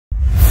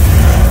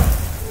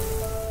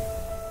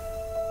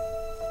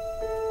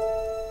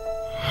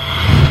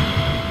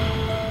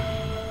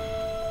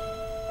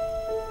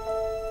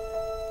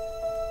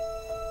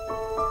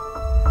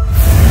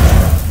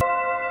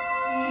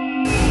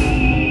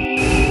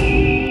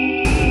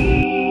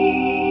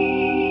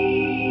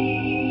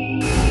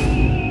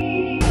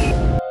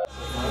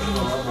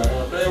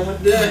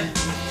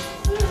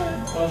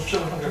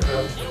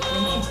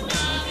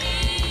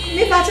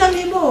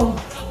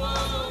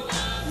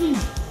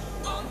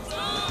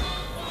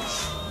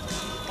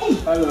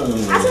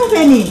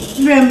Asante,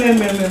 Brem.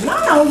 No,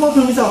 what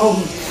can we say?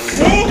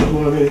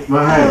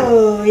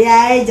 Oh,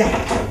 yeah,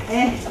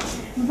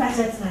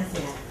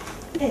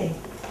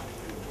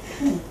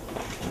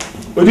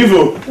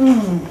 Odivo.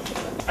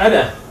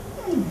 Ada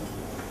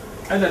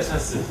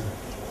chance.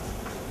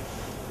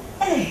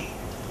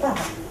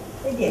 Papa.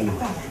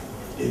 Papa.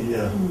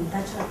 Yeah.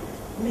 That's right.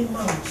 Me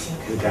mom.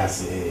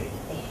 That's it.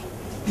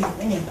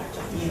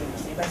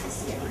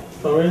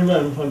 For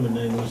anyone from the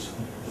name was.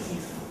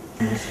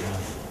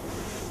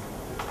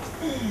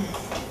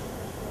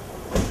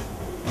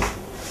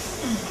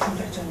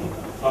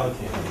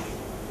 Okay.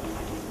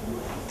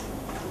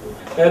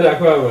 Ada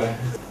kwa.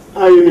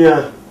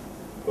 Ayunia.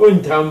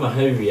 On time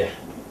heavy. I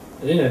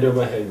didn't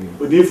know heavy.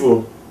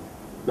 Odivo.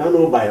 Na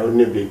no buy on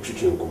ne be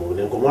chicken komo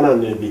ne komo na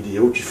ne be die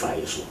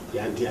otwifai so.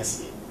 Ya nti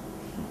ase.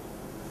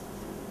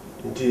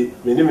 Nti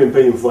me ne me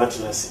mpanyimfo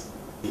atenase.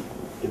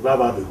 E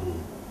baba be hu.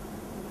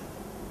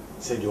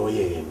 Se de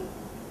oye no.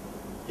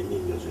 Eni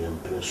nyozo ya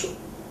mpreso.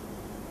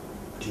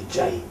 Ti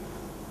jai.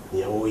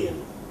 Ni oye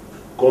no.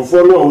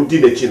 Konfo no a odi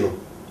de chi no.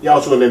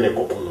 Ya so ne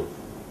kokko no.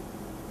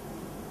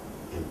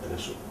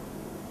 Mpreso.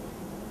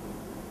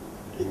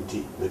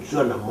 Nti me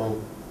twa na mon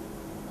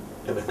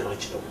e be kan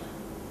chi no.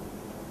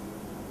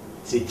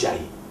 Se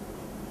jai.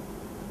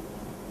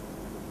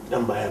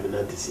 Namba ya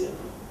binanti si no.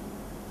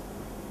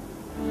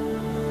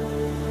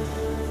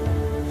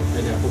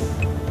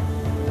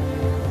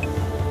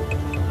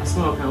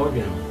 Asma kan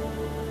obiam.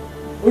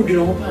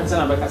 Odwiro ho pan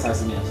sana baka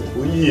sase mi ase.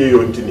 Oyiye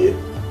yo ntini e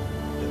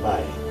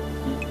bai.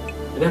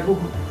 Eda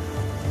poku.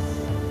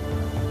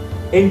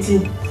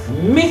 Enti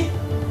me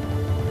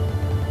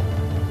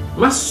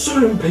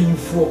masori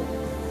mpanyimfo.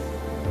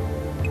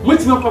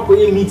 Motima papa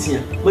ye meeting a,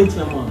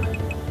 motima mo.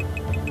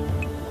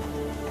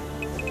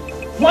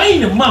 Why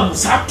in the mom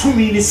sa to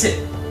me ni say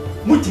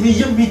mutimi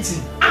ye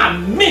meeting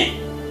me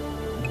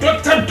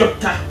doctor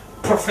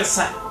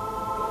professor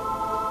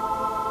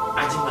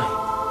Ajimai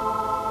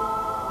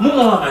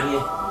mumo amane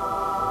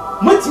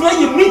mutimi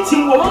ye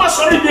meeting wo mama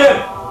sorry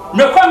there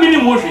me kwa mini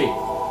mo hwe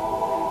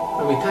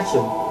na me catch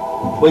him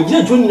when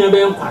je jo nyina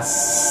be nkwa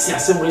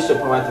siase mo ratio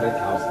power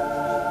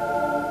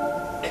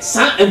 3000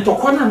 sa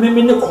entokwa na me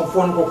ne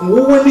confirm ko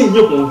wo ne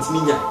nye ko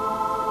ntimi nya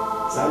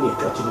sa ne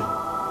catch him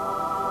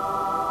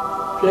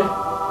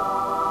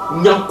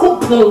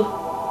Nyankopon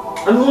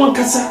anu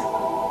wankasa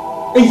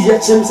eyi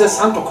achem se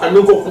santo kwa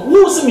me kokko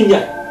wo se minya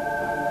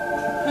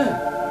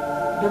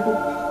dabo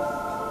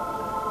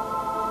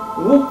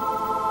wo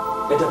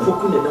eta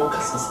foku ne na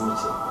wankasa se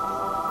miche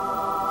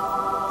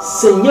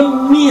senye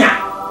mia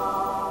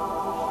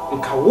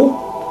nka wo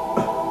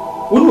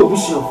no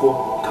obusuafo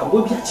ka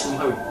wo bi achem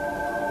hawe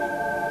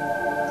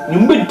ni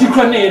mbe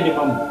dikra na ye de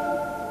mamu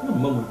na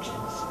mamu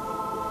chance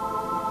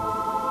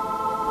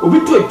obi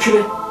to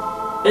atwire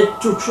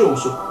etwetwe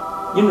so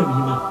yema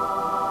bihima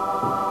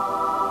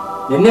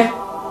nene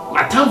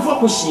matamfo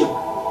akohie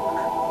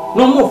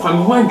no mo fa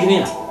me ho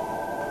adwene a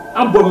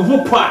abo me ho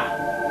pa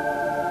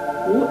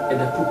wo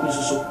eda poku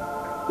so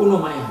ono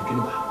ma ya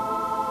adwene ba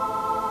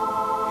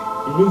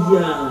ene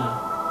ya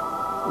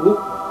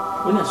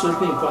wo na so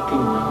pe info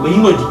akenya me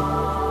yimodi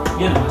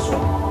me na maso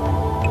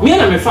me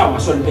na me fa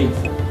maso pe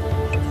info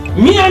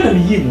me na me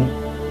yimu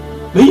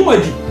me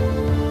yimodi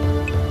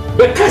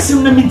be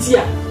kasim na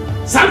mitia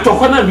santo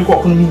kona bi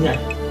kokko minya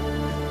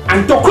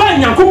antokwa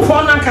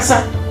nyankopon na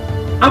nkasa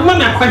amma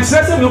me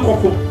akwankyerɛ sɛ me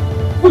kokko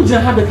wogya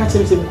ha be ka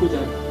kyerɛ sɛ me kogya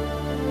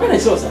ana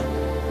sɛ osa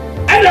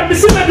ɛda bi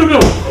sɛ medumi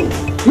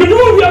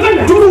wi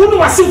ana dumi hu no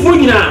wasefo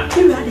nyina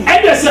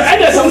ɛda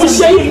sɛ mo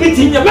hyia yi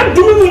meeting nya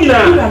medumi mu nyina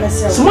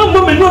so mo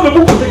me no me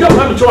bu ko tega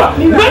ma me choa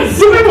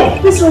medumi mo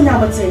Miss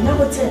Onyabote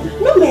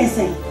no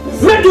mesen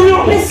medumi mo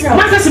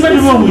maka sɛ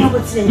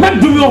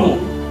medumi mo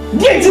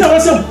die ntina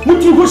wasɛ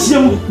mutu ho hyia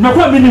mu na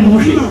kwa me ne mu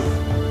hwe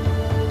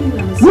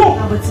wo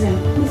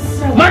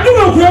madumi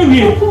ko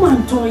awie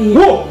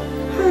wo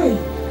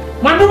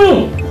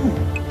madumi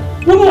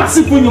wo no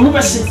wasefo nyo mo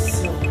bɛhye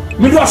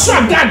me do aso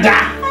agada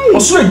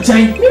oso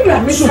agyan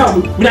me so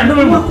me da no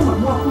mo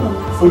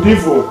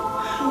Odivo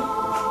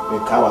e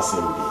ka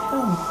wasembi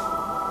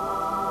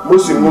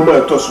Mosi ngoma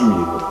etosu mi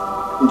no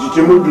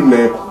njije modu na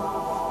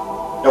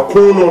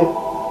ekon no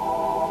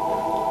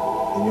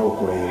enye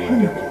okoro ye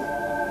na ekon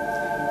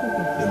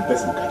dem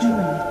person ka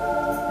chira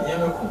enye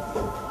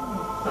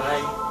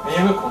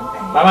meko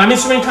Mama me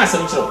sumen ka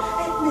asem chiro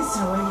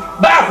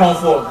ba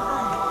konfo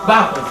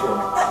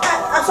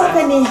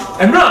Asante ni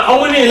emra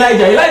omo ni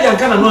Elijah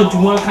nka na no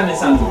ntumu aka ne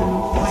santo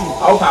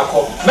awo ka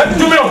ko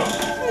medumi wo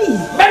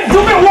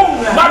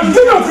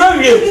kra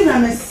wie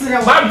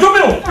madumi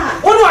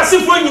wo no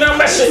asefo nyina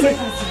mbehye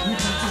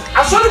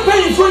asori pe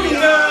yifo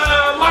nyina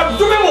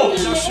madumi wo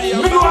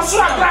me do aso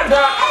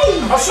agrada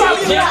aso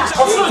apia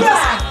aso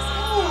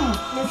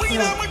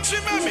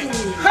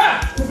ha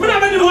mina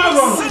me ni ho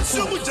agro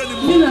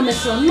mina me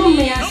so no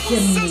me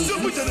asem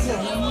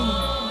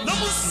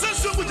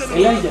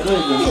Elijah no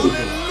nya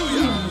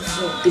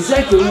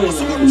Isaac no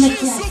nya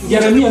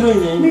Jeremiah no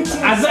nya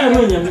Isaiah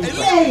no nya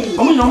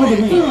omo nya omo de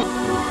mi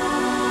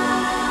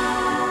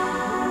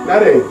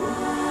Nare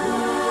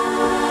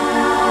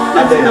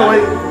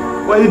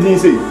Why did he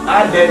say?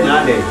 I did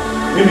not.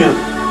 Mimian.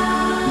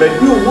 But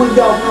you would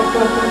go.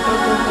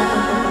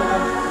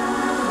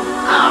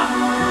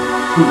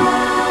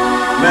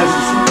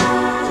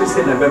 Mensu.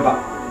 Say na beba.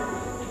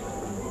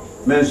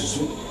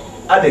 Mensu.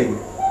 Ade.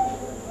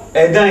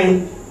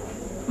 Edan.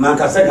 Man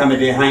ka se ka me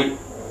de han.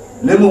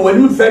 Na mo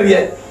wani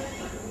ferie.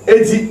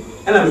 Eti.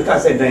 Ena me ka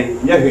se dan.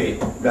 Nya hwe.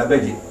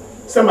 Gabeji.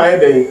 Se ma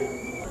edan.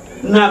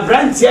 Na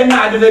brantie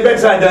na ade le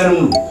betra dan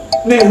mu.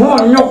 Ne ho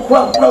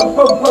nyokwa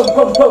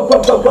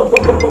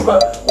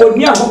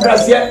oni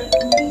ahokrase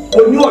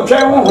oni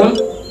otwan ho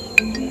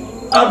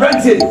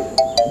abrantie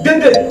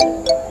dede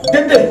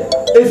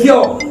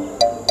efio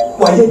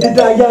waye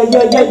deda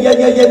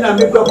ya na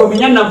me kwa me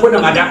nyana mpo na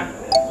mada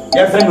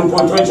ya fe no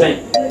ponto chen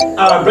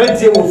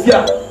abrantie wo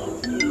fia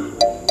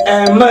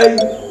mai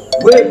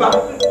weba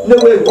ne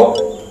we ko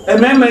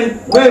ememai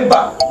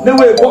weba ne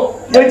we ko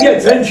ye die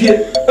trantwie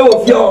e wo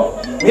fia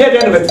me de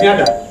na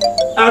betmiada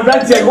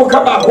abrantie ko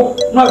kaba ko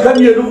no aka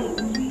mienu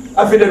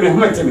afide me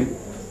hometeme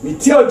mi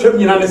tia otwam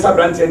nyina ne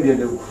sabrantie de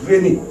de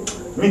kureni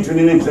mi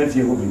tuni ne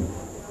trantie ho bi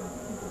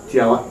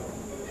tiawa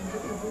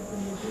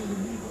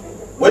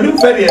wadi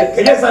ferie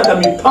kenya sata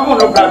mi pamo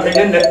no bra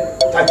kenya ne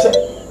tache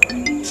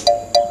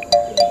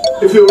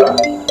Efiura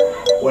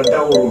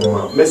wada woro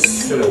ma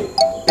mesrew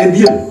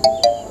ebiem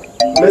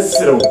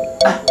mesrew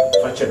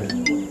fachem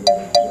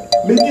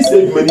me di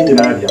se dwuma ni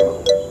nyina dia ma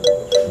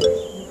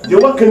de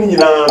waka ni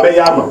nyina be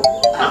ya ma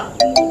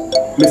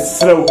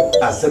mesrew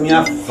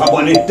asamia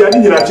fabone dani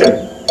nyina chem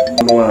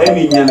no a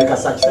emi nyane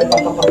kasa kire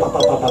papa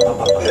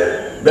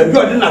bebi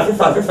odi na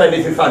fifa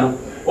ne fifa no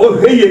o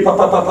heye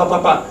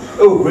papa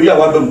o hori a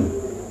wabam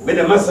me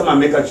de masama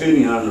meka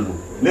training anu no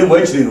ne mo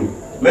achiri no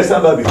mesa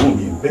ba bi hu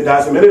bi be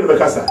da se me ne be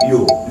kasa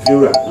yo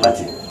Efiura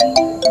mati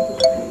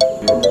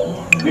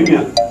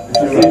bibia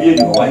se bi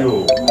ni wa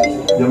yo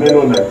nyame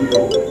no na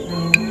diko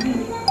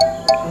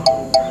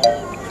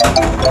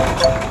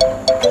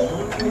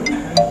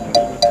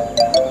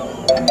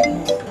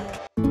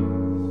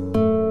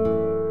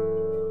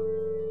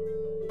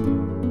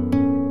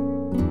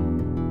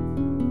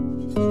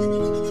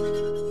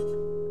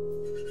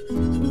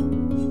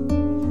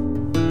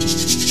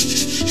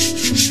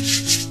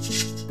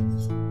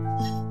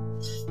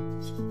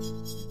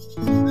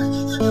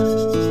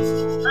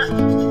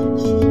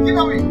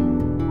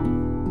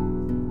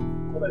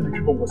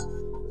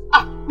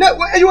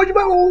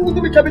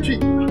Cabitry.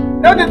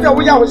 Now that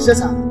we are with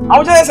Cessa. I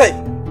was just say,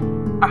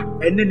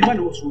 and then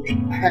one was which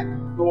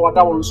no what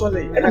I was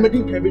only, and I'm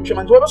making cabitry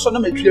and whoever saw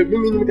me tree,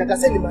 meaning that I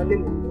send him my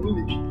name.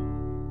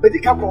 But the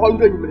couple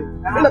 100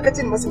 minutes. I look at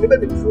him must be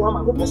before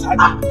I'm going to say,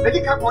 but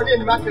the couple in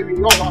the market, we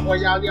know what I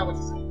was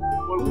saying.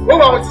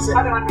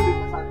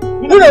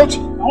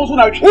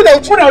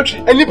 Without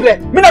any play.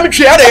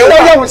 Minamitry,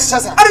 I was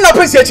Cessa. I don't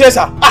appreciate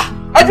Cessa.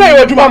 I tell you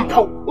what you want.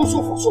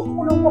 Also for so.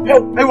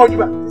 I want you.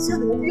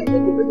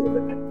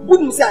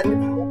 Wouldn't say I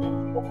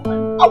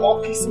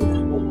walk kissing.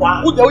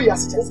 Wow, who know you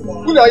assist?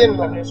 Who know you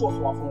know?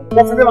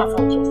 What for them?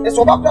 It's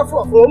about that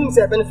for whom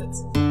say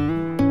benefits.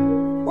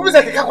 Who is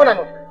that?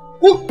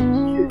 Who?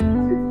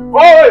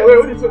 Oh,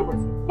 what is the quite?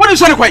 What is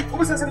the quite?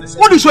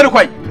 What is the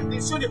quite?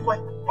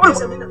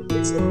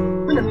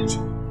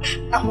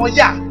 Oh,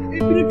 yeah.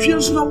 If you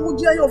choose to know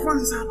your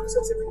friends, don't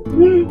say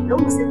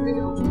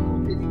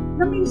anything.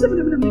 That means 7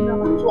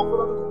 minutes.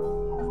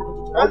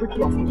 I'll be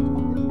careful.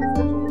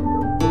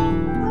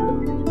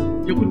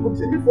 You could go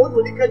before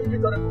when you can't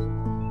get on it.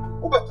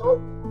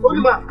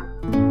 Only man.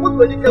 What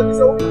when you can't be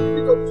so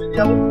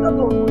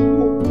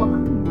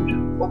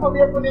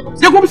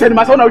you come send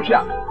my son out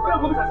here.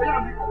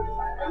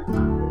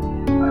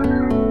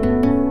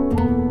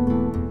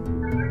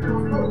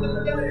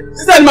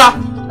 Sister Anima,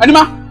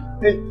 Anima.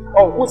 Hey,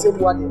 oh, who's a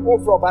boy? Oh,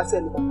 from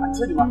Basenima.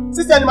 Sister Anima.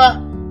 Sister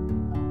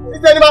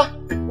Anima.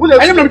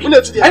 I am not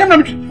today. I am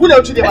not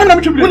today. I am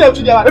not today. I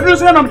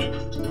am not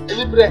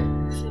today.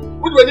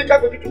 Would when you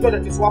come to the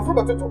toilet is one for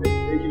the top.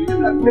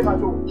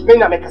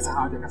 May I make us a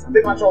hard and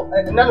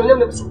none of them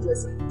never should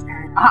dress. And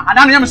I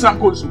am some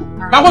good.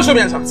 I was so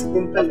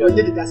something. And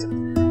you does.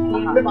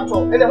 And I want to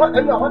I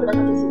don't know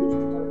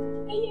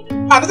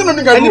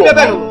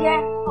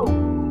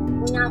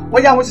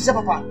what I was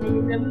papa.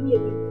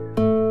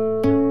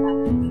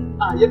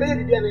 Ah, you better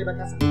be a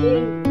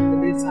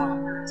baby.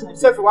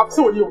 So for what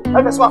so you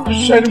have a swap to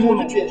share the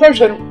moon.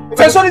 If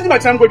I saw it in my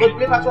time, go to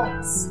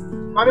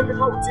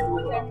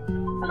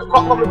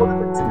Mammy,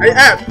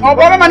 hey, oh,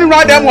 what am I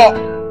right there?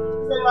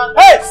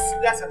 Hey,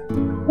 yes,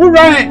 who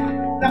running?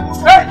 Hey,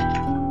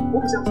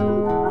 who's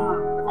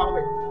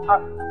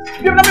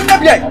you never know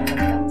yet.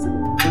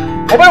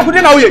 Oh, who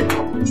didn't know you?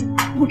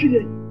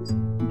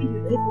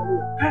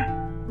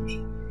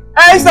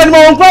 Hey, send my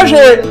own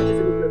pressure.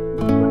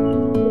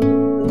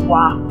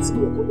 Wow,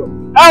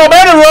 oh,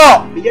 better raw.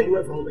 Begin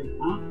to from me.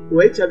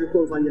 Wait, have you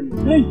called for me?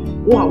 Hey,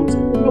 wow, I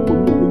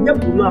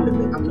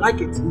like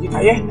it.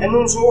 And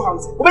also, how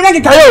many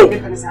Kayo?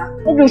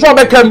 Who can show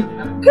back him?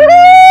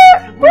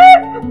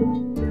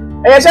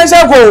 Yes, I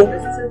shall go.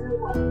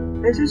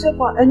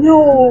 And you,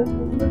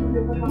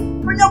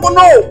 when you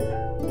know,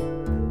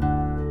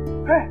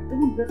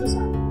 wouldn't better say.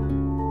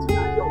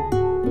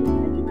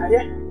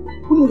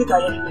 Who the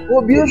guy?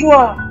 Oh, be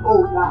sure.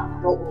 Oh,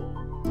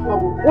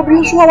 oh,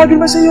 be sure. What do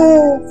you say?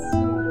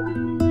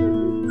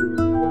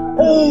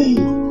 Hey,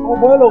 oh,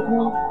 boy, look.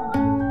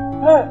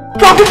 Hey,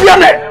 talk to me,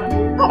 man.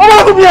 Oh,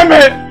 talk to me,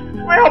 man.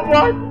 Where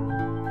are you?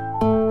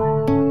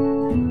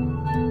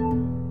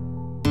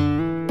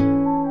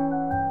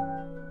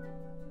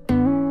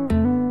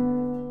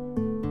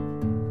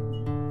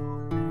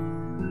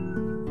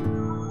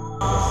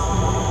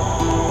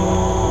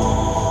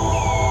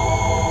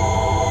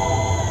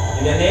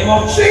 In the name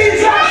of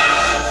Jesus!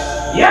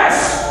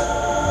 Yes!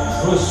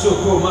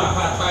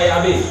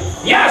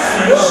 Yes!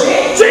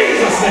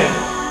 Jesus' name!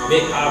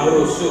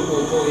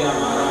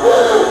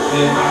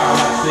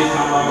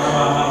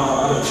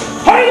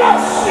 Holy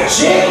Ghost!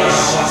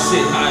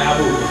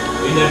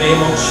 In the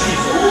name of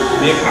Jesus!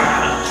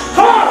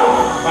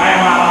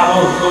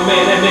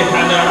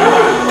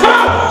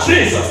 Come!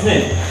 Jesus'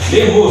 name!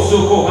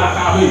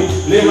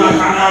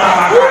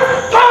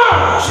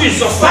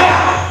 Jesus'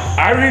 name!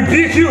 I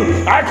rebuke you.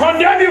 I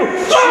condemn you.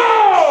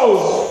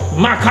 Go!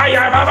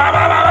 Makaya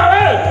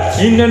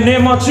in the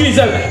name of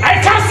Jesus.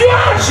 I cast you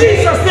out.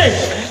 Jesus' name.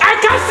 I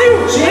cast you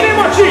in the name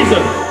of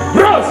Jesus.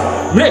 Bros,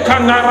 in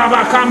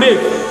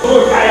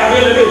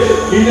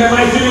the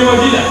mighty name of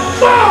Jesus.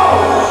 Go!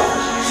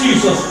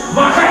 Jesus.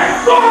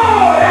 Makaya. Go!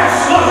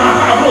 Yes, Lord.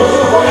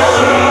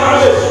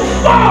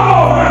 Go!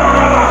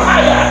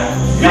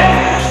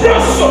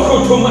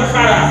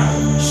 Makaya.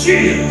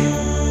 Jesus.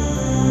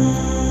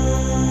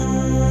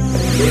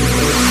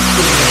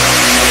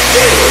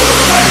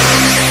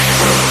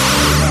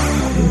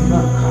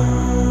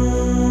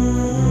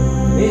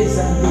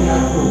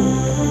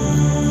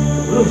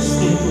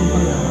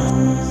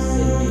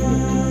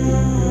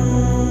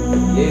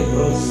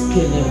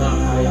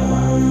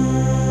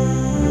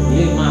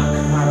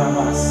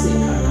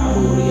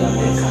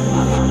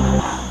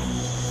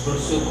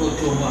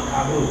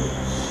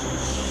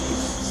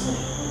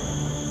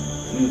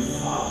 You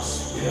false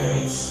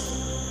spirits.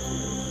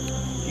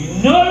 You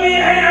know me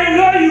and I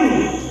know you.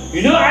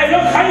 You know I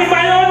don't come in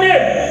my own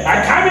name.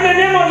 I come in the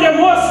name of the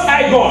Most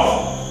High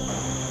God.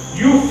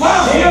 You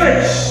false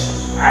spirits.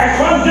 I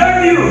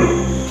condemn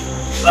you.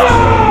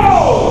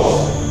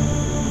 Oh!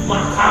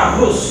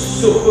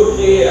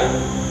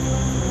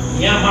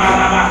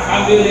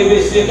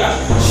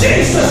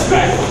 Jesus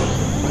Christ.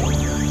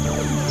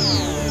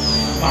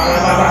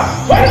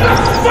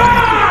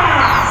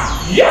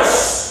 Yes!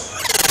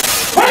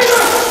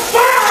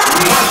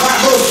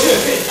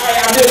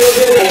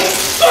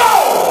 Go!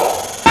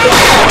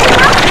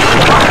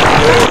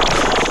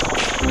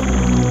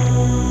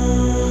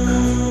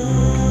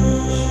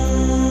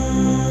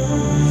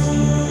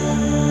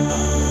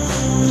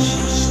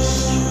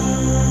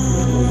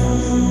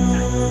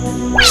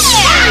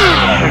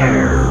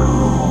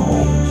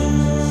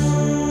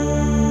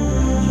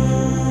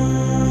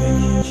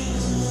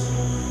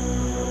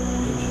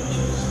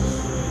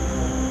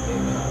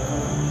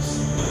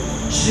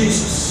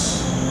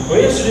 Jesus. Where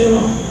is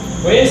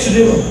the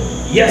devil?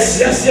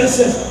 Yes.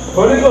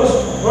 Holy Ghost.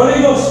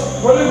 Holy Ghost.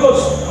 Holy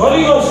Ghost.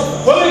 Holy Ghost.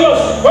 Holy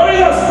Ghost. Holy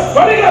Ghost.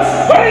 Holy Ghost.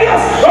 Holy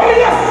Ghost. Holy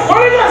Ghost.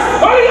 Holy Ghost.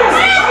 Holy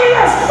Ghost. Holy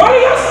Ghost.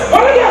 Holy Ghost.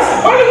 Holy Ghost.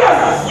 Holy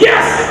Ghost.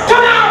 Yes.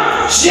 Come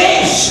out.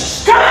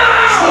 Jesus. Come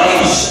out.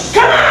 Jesus.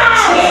 Come out.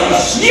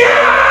 Jesus.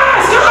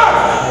 Yes. Come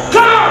out.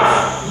 Come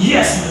out.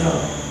 Yes, my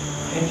Lord.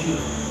 Thank you.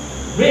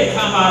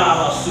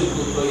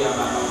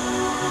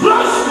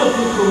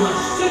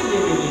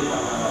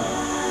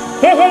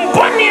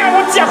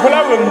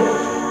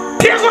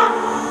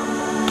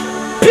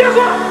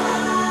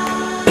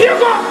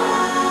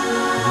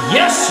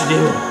 Yes,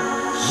 Lord.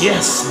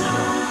 Yes, my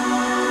Lord.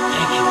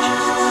 Thank you,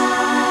 Jesus.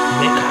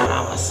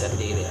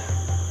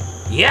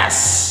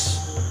 Yes.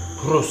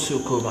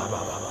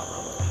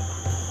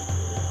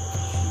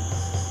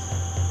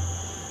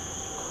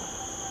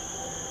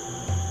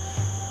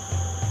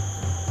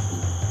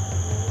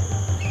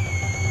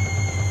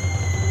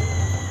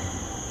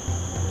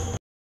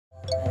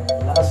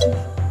 Last week,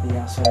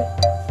 sorry.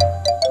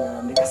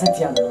 The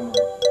Cassetian,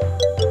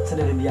 said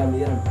the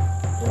Biamian,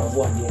 or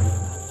what the enemy.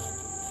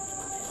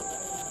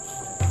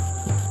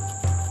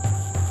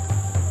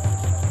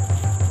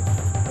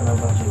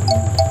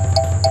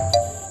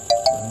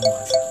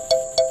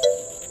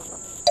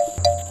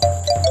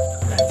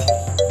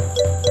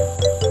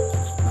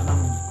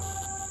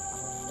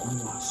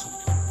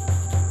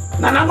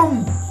 Nananum.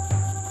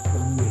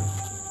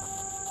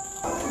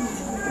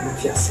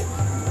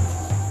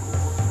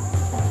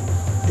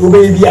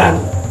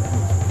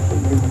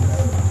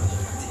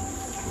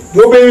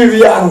 Do baby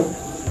Vian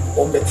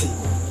on Betty.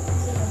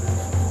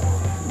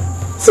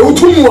 So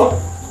Tumwa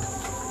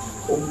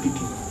on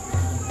Betty.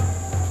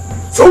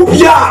 So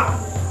Pia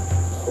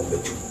on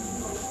Betty.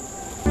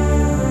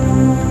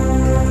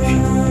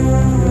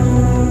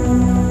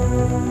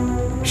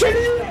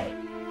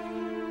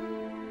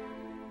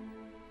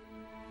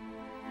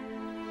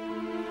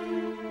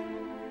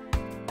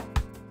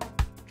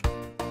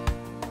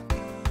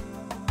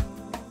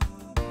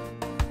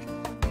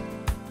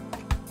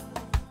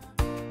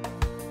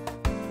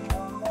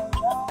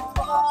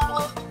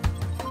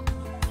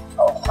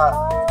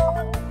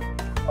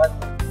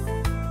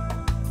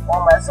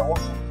 One man said,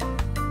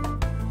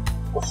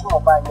 what's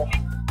more by me?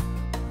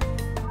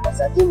 As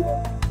I didn't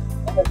know,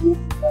 never did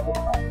never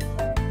find.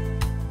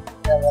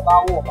 There were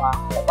about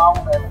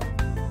them.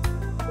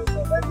 It's a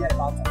very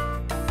about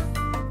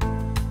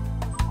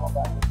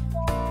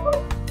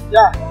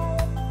yeah.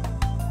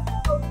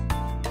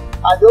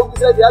 I don't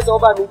say the answer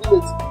about me.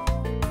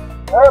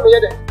 I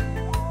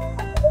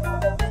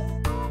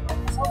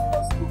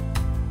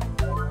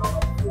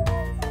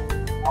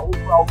will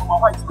my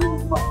wife's going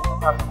to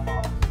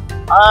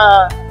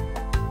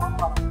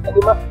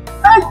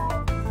hey!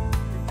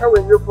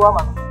 When you're from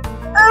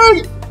hey!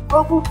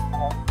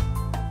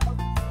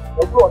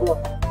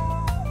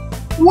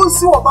 We'll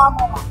see about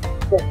Mama.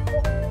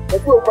 The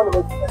two of them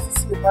are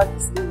see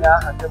parties in there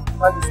and the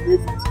parties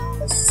live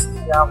and see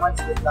their ones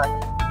with that.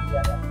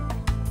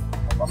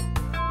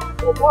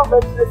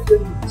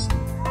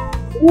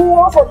 Who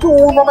also two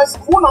moments,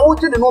 who are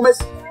out in the moments?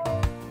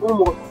 Who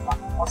more?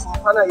 Or some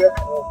Pana yet,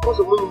 or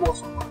some minimum,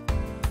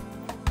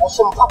 or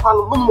some papa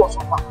minimum.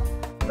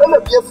 Let me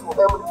be for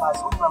them with my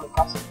son, my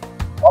cousin.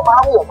 Or my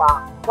over,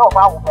 no,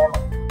 my over,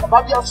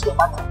 about the other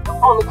battle,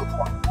 only good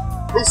one.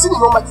 They see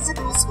no matter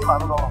city is my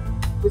no.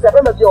 It's a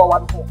remedy or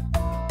one thing.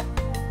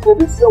 So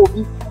this year will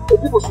be a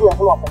people who are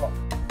full of them.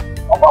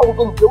 About who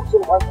can build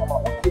some one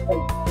about it. If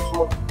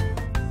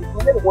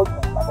you never want to,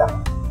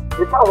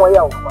 if I want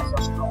you, I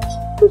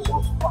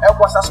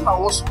was as I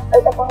was.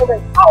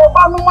 How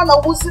about no one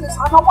who sees this? I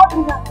don't want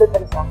to get the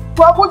better.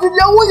 Well, what did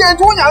you want to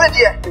do?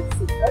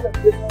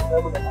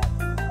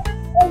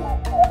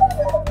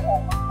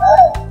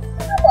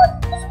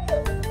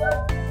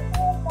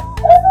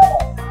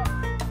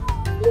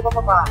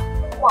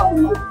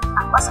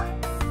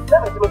 Let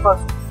me give a pass.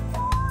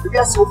 If you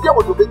are so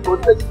fearful to be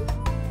good,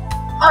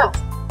 and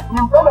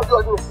you don't do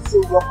it to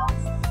your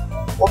house.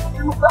 Or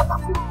you look at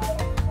it.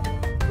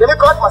 The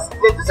record must be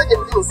the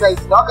second thing says,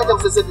 now I can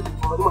say to the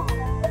woman.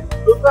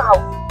 Look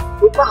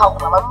how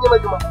I'm never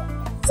doing.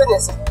 Say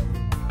yes.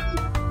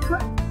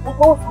 Who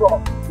goes from?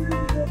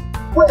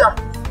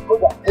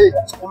 Hey,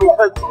 you may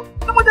help you.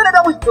 You would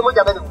never wait to look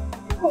at it.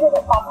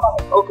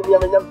 Okay, me,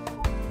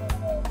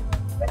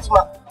 next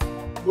month.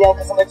 Yeah,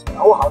 because I'm next to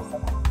our house.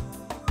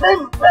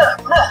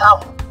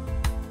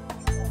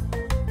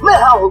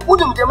 How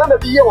wouldn't you remember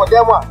the year or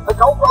them one? I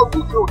can't go to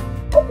you.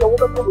 Okay,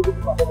 what am I going to do?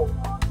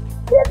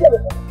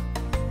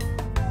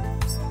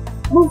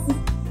 Lucy,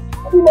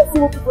 you must see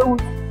what to do.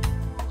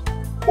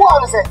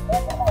 What is it?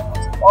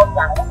 I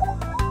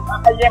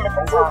am a hey,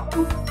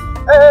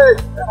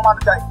 I'm on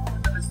the time.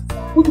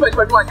 Who's my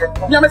one yet?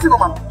 You're missing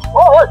one.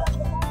 Oh, what?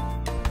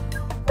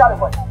 Got it.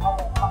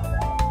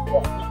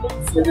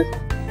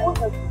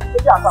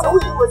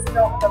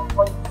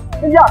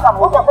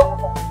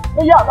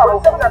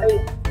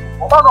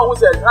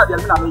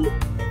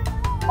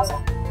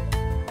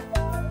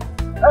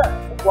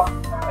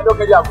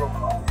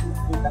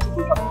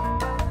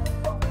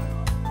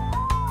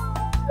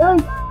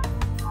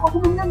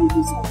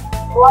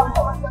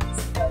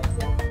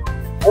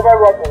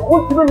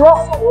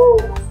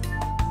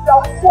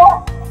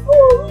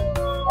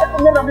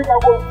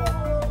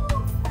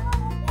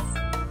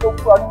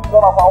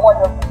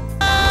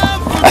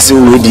 I say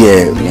we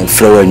dey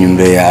flower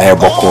nyumre ya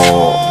eboko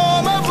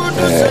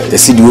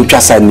esi di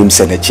otwa sa nim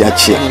se na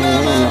chiachi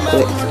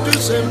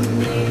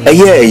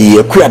eye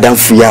eku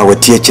adamfu ya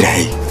wote akira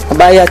he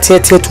abaya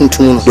tete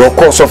tuntum no do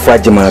ko so fa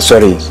agima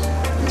sorry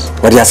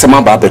wodi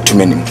asema ba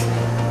betumanim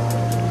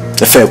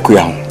e fa eku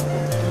ya ho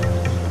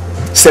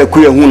se eku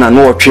ya hu na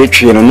no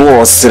otwetwe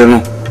no osere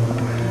no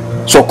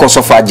so ko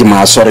so fa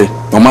agima sorry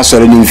no ma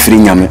sorry ni mfiri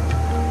nyame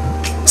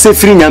se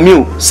firi nyame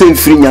o se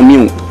mfiri nyame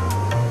o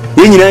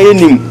ye nyina ye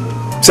nim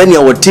sani a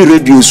wati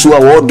radio so a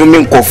wodome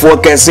nkofo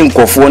kese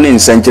nkofo ne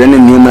nsankire ne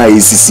nioma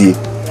ayisisie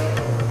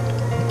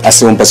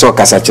ase won pese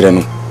okasa kire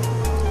no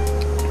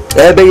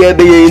ebe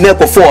ne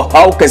kofo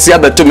hawo kese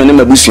abetome ne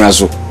mabusua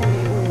so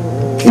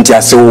nti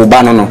ase wo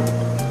ba no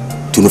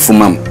tunufu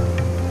mam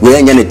we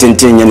anya ne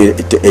tenten nya ne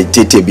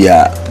tete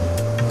bia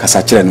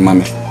kasa kire no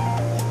mame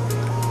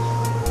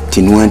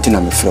tinu anti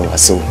na me fro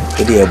ase wo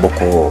de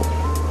eboko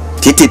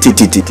tete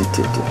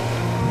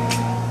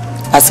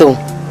ase wo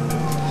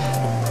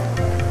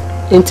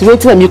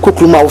intimate na mi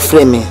kokruma wo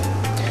frɛ me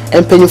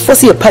empanyimfo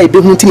se ye pai be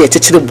hu ntini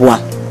ekekere boa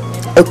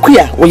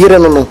akua wo yere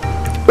no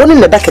woni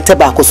ne dakete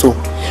ba akoso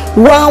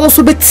wa wo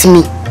so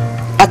betimi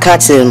aka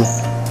kire no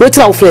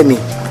wetin wo frɛ me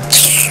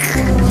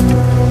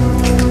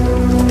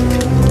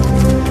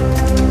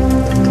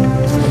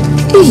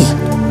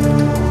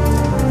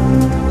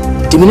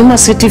dimini ma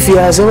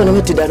certificate zo na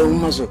meti daro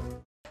mazo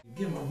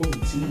bi ma bo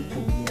ntini po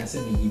ni ase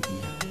me yibi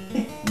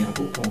ni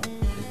akopon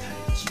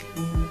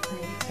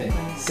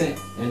say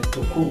and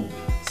to cool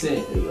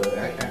say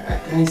I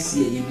can't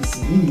see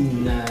ABC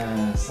na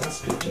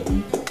scripture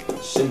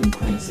show me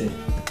can say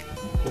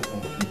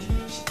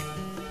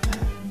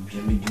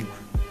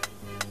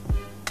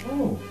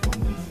oh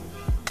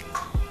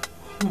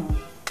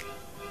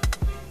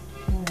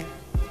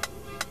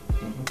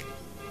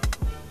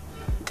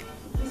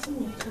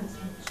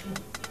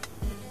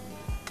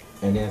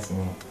yes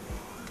no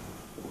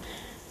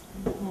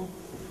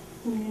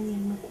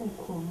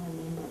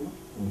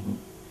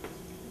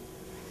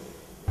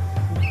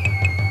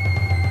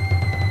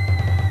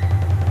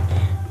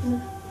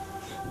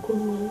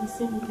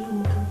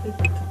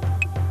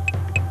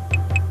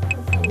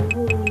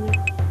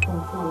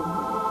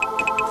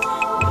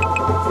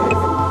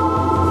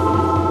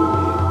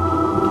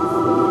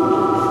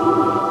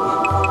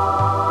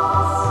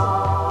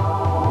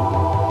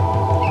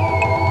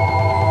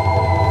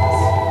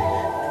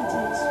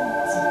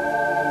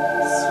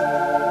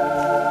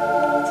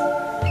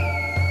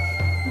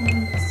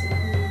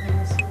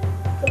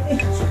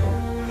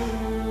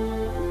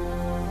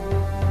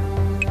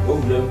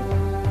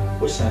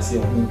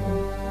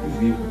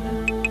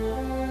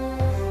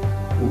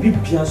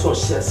so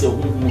says a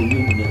woman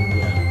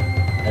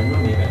and no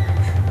me.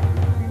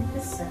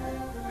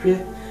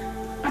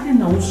 I didn't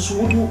know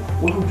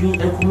what would be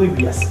a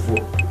comedy as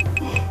for.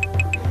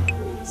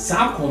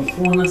 Some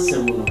conform as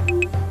several.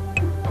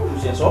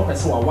 Which is all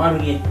person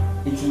 1 year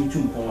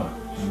 82 pounds.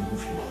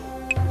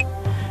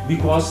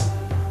 Because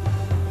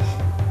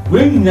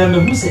when you never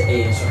who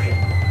say a sorry.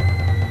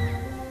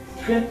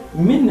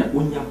 Men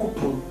when you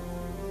couple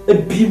a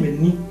beam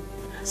in me.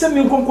 Some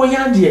men come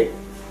quite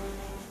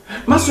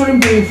Master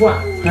in for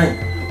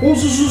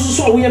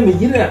also we are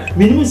making a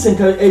minimum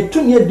center a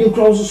 2 year day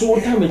cross so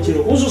time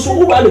also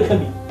so bad it can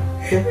be.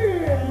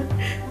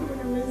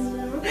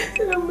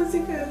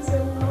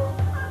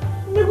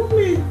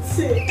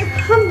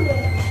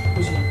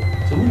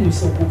 So when you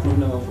say book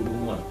number for the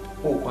woman,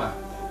 oh,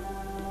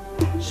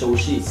 so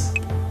she's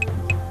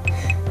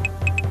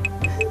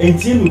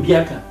until you be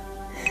Akan.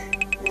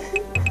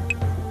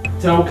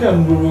 Tell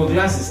come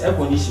glasses air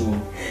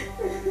conditioning.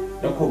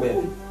 Don't go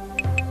baby.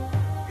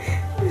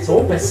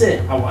 So per se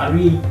our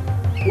real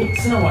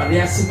what's our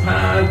real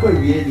super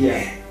query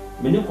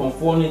many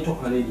conform to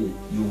Canada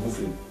you move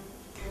him.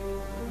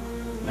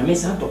 I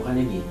miss out to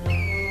Canada.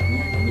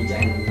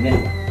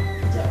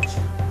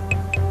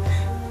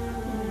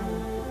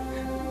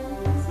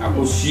 I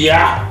was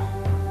here.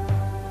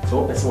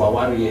 So per se our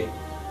warrior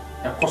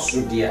a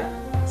costu dear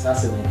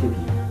Sasson and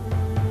Kibi.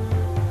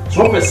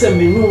 So per se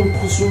me no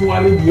costu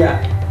warrior dear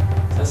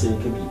Sasson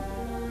and Kibi.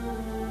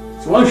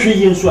 So 1 3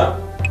 years swap,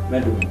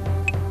 madam.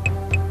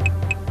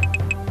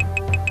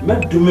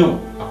 Madumel,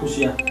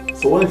 Akusia,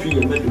 so 1 3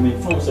 years,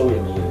 madam, from so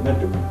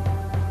madam.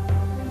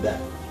 That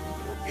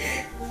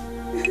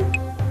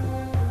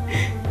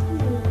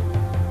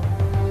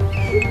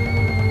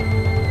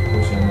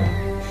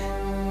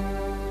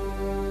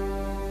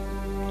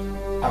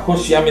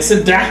Akusia, Mr.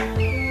 Da.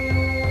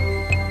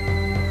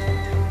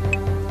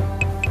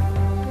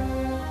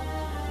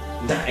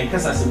 That and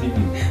Casa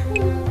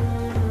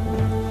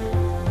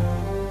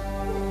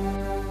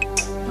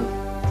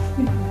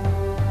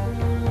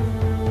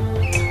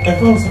I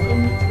found some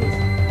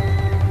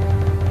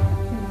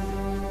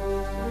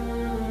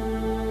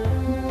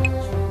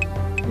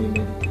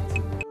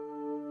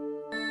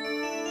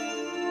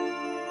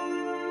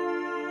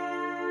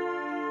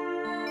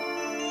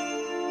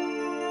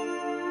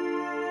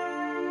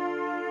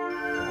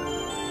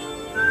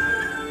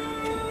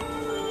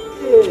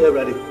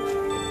ready.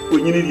 We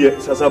need here,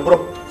 Sasabro.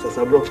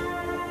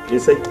 You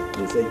say,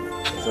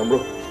 Sasabro.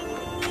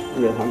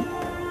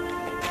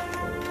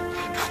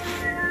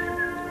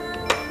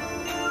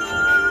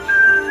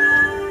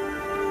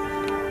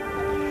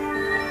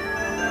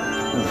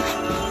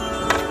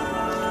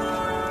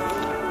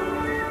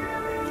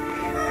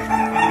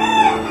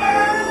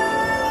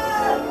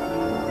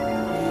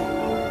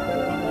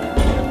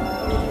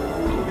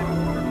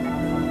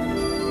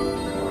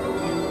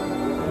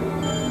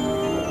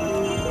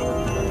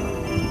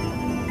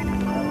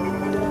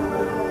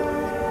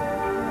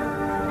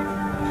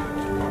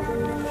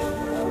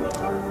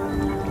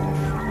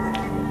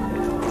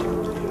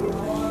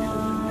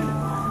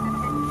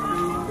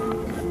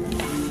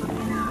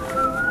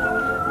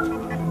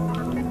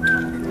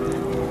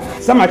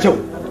 Samacho.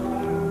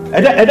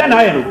 Eda na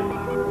ayo.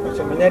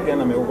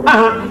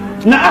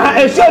 Na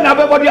esho na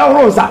be body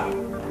ahorosa.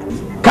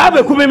 Ka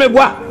be kume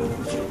megwa.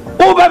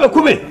 O be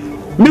kume.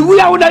 Mi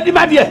wuya wo na di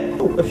madie.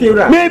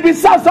 Me bi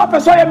sa so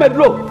person ye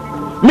medro.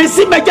 Me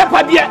si meje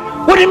padie.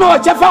 Wo ni me o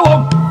chefa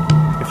wo.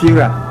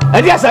 Efiura.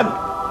 Edi asem.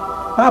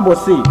 Ha bo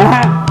si.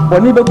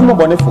 Boni be kumo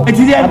boni fo.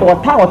 Edi e o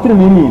ta o tiri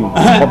ni.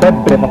 O be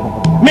bre papa.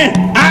 Me,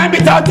 I be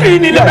ta o tiri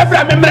ni le be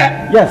bra me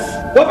mre. Yes.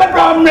 O be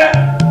bra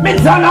mre. Me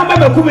sana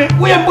ba kume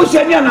we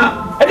embushia ni na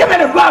e de me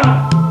de plan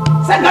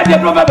se ga de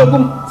bro ba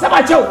gum se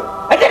ba chew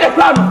e de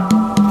plan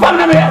fam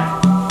na me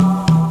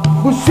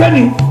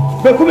bushani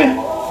be kume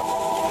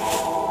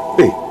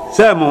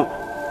Semo.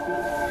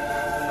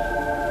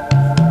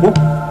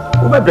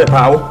 O be bre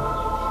pa o.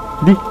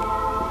 Di.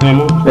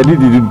 Semo. E di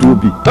do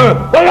bi.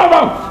 Wala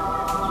ba.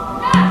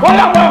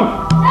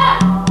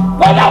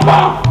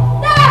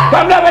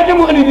 Kam na be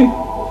mu ni di.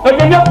 E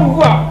de na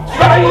ku a.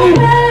 Ai.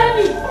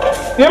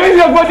 Ye me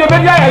se go de be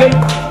ya yale.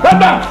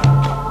 Kaba.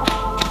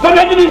 To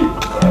na di.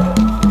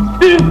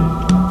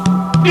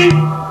 Di.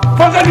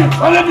 Fazali.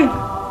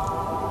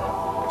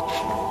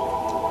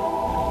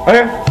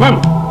 Eh, ma'am,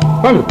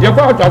 you're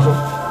quite awesome.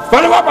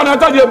 Follow up on a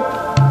tell you.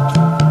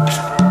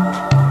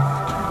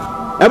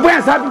 A boy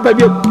has happened by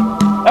you.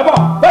 A boy,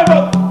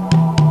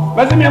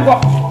 what's the name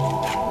of?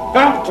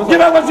 Come, give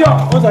us your.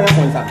 What's your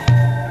answer?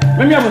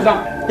 Maybe I'm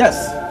done.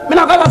 Yes.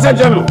 Mina say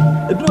General.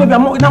 Do be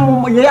am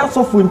na ye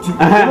asofo nti.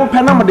 Mo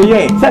pe na mo de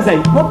ye. Say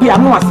mo pe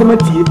am no asem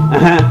atie.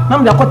 Na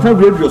mo de akota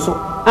radio so.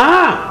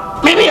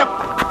 Me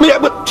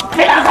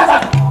akasa.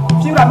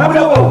 Sira me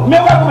wo. Me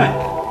wa kuma.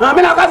 Na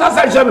me na akasa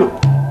say General.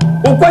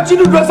 O kwachi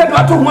du do say do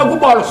ato ho agu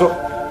ball so.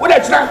 Wo de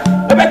kira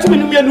e be tumi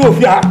no me no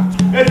ofia.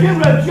 E bi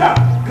mu atia.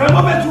 Kan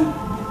mo betu.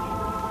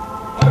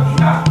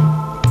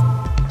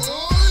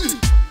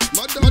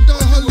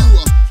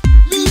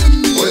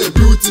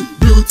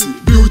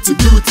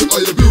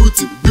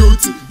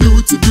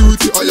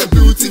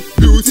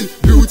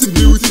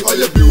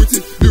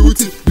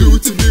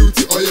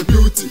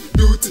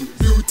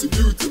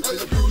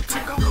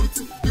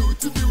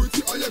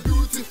 Beauty, oh yeah,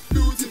 beauty,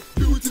 oh yeah,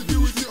 beauty, oh yeah,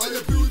 beauty, oh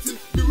yeah, beauty,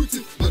 oh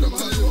yeah,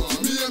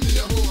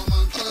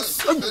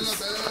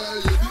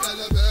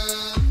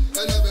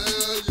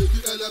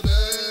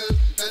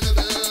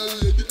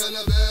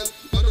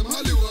 Madam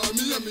Halua,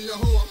 me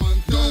ho man,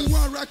 don't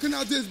want rocking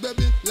out this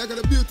baby, like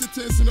the beauty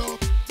things, you know.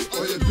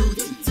 Oh yeah,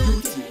 beauty,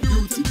 oh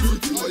yeah, beauty,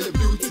 oh yeah,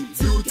 beauty,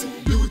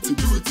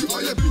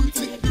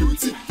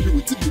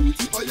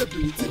 oh yeah,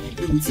 beauty.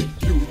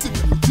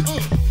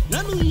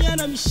 Nanu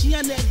yana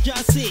mishia ne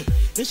jase,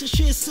 ne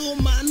sheshe so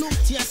manu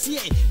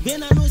tiasie,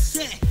 bena no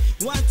se,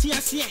 wa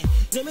tiasie,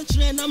 de me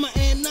chire na ma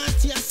na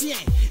tiasie,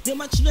 de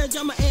ma chire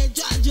jama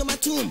jaje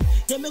matum,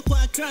 de me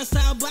kwa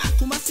krasa ba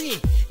kumasi,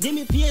 de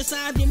me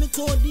piesa, de me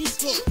ko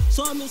disco,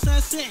 so me sa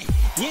se,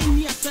 ye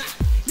mi asa.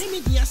 Let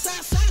me be a sa,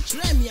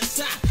 try me a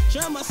sa,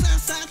 try my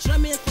sa, try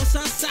me a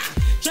sa,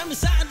 try me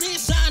sa,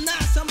 this, na,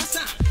 sama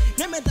sa.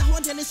 Let me the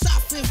one that is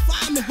soft and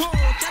find me home.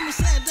 Try me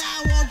say that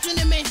I want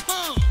to me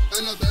home.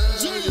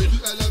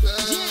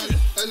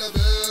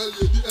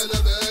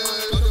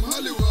 Madam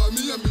Hollywood,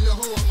 me a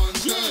hoe man.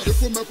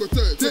 If we make a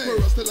tape, if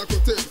we still a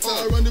tape,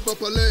 I run the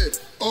papale.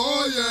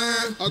 Oh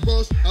yeah, I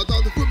thought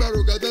the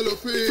football got the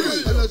fee.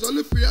 And there's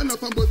only free and a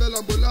pambo de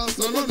l'ambulance.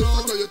 No,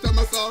 you tell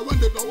me, I run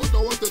the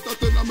door, want to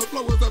touch it, I'm a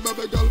flowers, a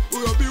baby girl.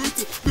 We are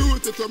beauty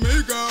to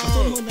me, girl.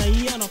 So, I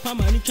hear no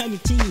Pama, you try me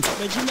tea,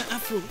 Regina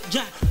Afro,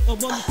 Jack, or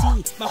Bonnie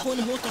tea. My phone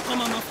host to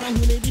come on my friend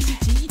who lady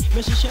city.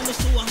 But she shall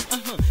so,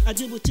 I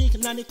do take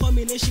another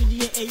combination,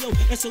 ayo,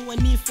 as a one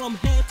knee from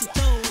head to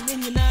toe.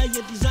 Then you know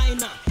your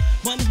designer.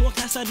 One walk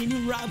outside the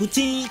new rap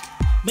boutique.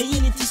 But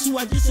you need to see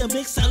what this a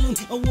big saloon.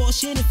 A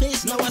wash in the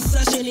face, now I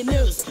sash in the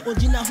nose. Oh,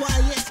 Gina,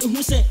 why yes, and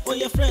who said, oh,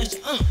 you're fresh,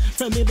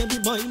 from me, baby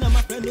boy, now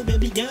my friend,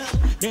 baby girl.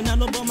 Then I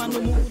know about my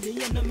move,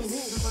 the end of my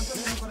move.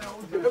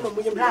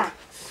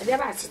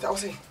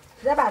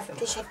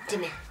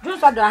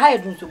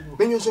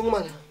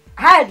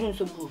 Hi, drink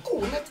so good. Oh,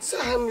 let's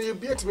you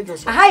be at me.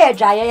 Hi,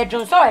 Jaya,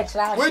 drink so much.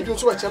 Wait, do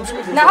so much.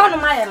 Now, on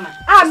my man.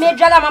 I made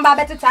Jala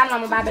Babette time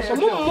on my baby.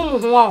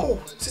 Oh,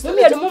 sister,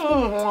 me a drink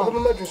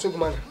so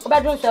good.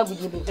 But don't so good,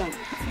 you be done.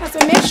 That's a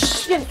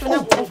mission to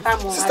know.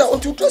 Sister,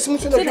 want to trust me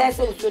to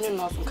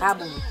the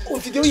carbon. Oh,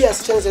 did you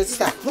yes, chance it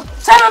start?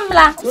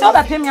 Sambla, so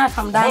that him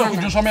from Diana.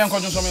 You saw me and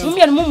consume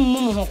me and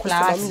Mumu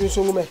class.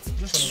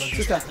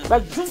 Sister,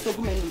 but drink so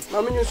good.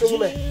 Mamma, you so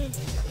good.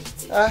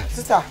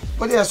 Sister,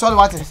 what do you say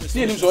about it?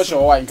 See him so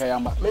show in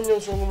Kayamba. Menu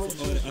so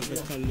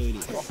African lady.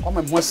 Come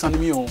and more son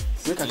me on.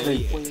 Make a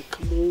great.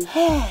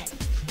 Hey.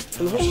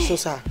 So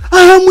sir.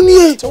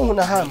 Harmony. So on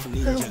a ham.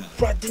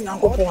 Fighting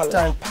and go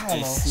time.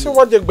 So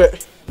what you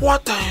bet?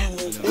 What time?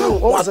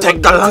 What a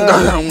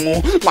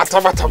galanga.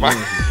 Mataba.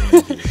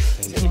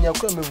 In your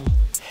come.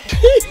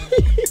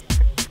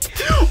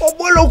 Oh,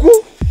 Boloku.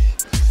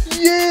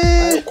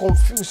 Yeah, I'm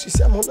confused. She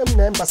said, I'm not a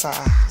member. Say,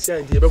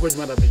 I'm going to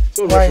mother.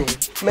 So, why,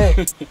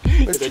 man?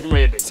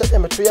 Set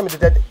them a tree. I'm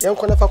dead. Young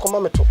corner for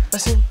commando.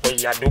 Listen, you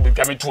do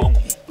become to a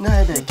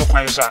neither to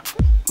my son.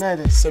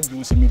 Neither said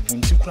you see me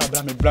bunch, crab,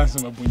 and a branch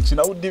of a bunch.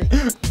 I would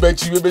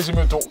bet you a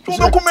basement.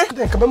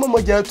 Come on,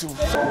 my dear, too.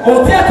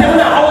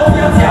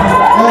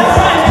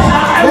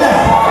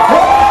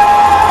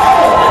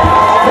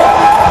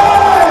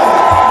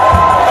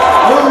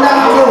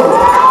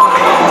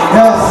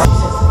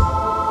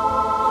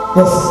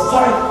 Yes.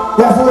 Sorry.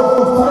 Yes.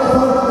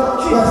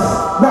 Yes.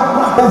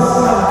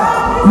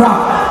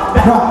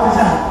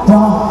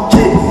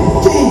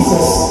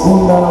 Jesus.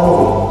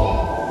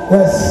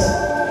 Yes.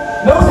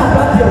 No,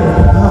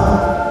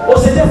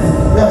 what's it?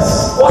 Yes.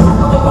 What's it?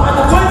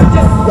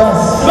 Yes.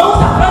 No,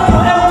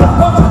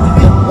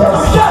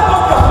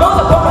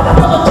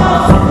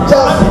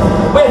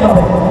 wait a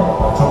minute.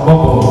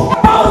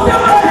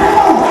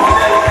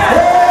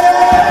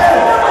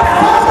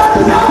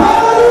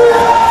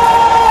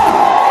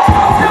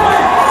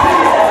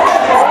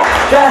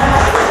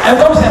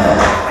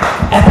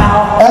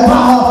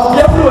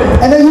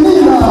 And then you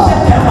need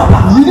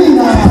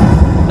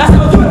that's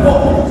what you're for.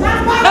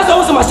 That's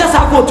also my chest. I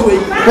go to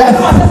it.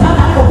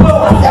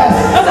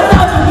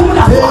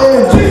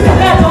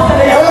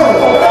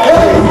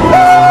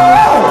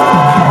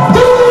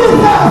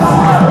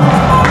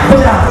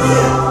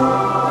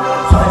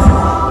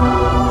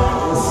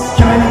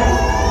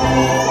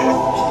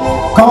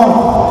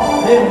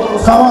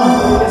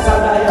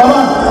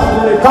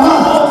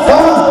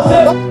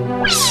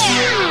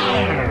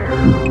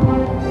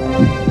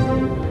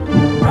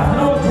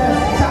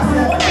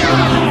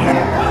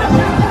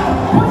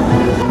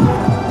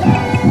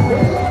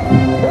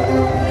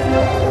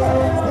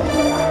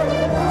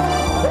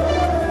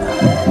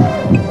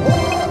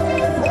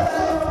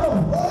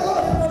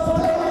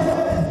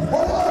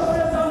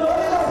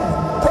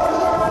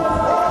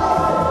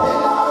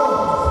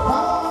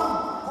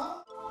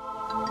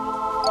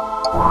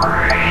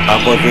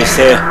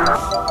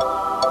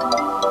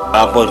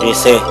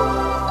 Abodise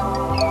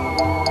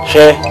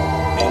she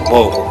me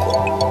bo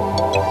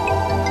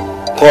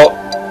ko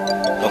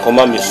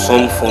akoma me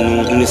som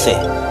fonu hunu se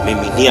me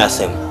midi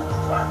asem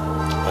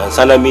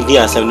ansana midi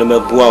asem no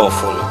mebua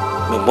ofonu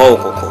me bo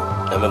kokko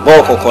na me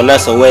bo kokko na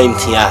se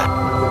wanti a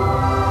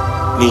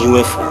me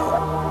yuefu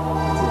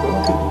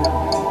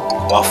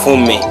wa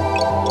fome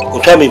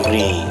utwa me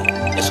bri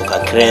eso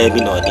kakra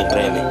bi na odi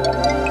Brem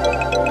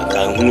aka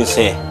hunu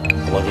se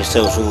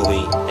Abodise so we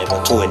e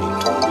beto ani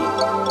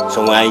so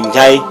I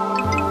enjoy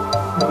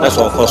that's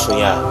what course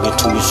we are me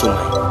to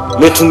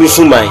me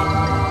sumai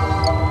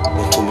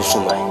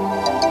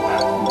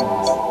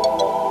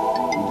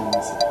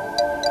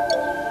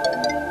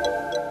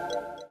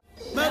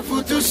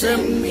Mafutu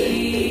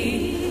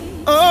semmi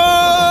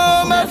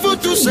oh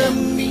mafutu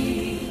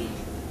semmi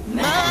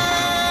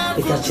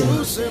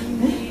mafutu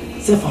semmi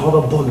se fa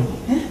hoba bono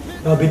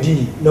na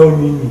bedi na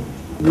onini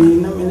ni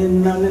na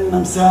me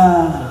na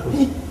sa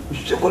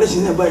chocolate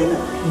ne ba ina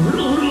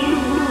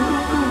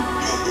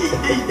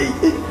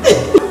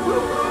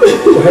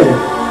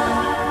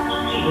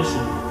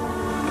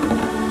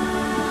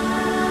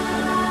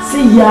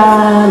see ya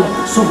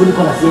so good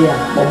for la ya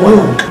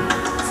bobo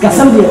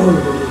skasam dia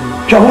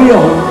chawu yo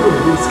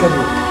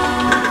skadi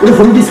we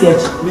from this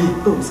sketch me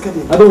oh skadi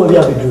ado we be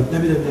do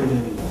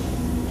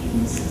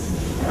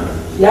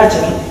ya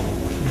cha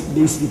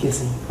dey speak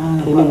ese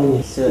dey no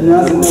mo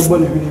na na bo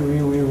le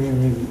we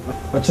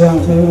acha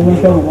me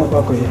fa mo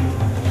kwa ko ya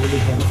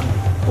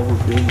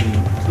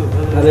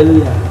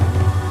hallelujah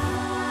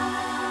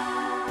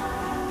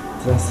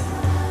trust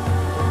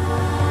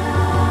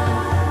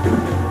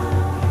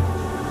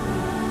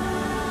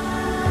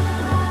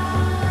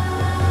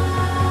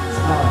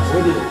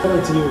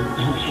coming to you,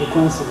 the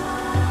council.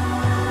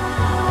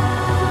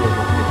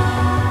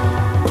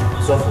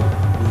 So,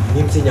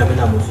 him saying I'm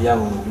not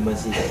young, you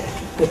must see.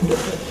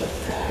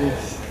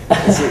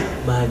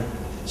 Man,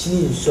 she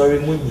is sorry,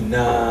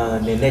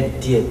 Munina, Nanette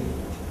dear,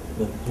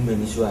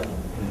 woman is right.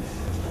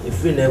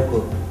 If we never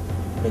go,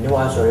 and you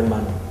are sorry,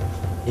 man,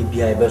 it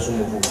be a best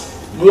move.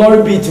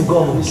 Glory be to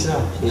God. Misha.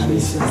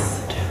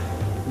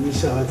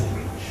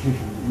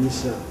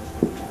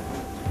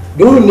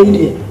 Don't need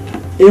it.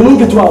 A moon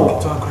to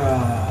 12.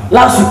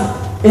 Last week,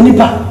 any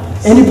pa,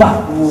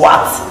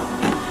 what?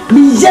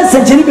 Me just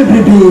said, Jenny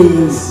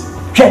babies.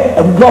 Check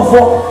a block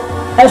for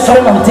a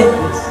sorry, I'm taking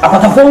a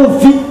patafon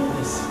fee.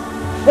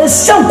 There's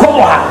some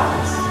come on.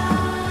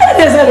 And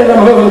there's a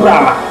little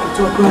grammar.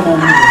 To a crown,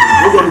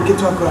 get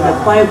to a crown. A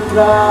pipe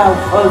proud,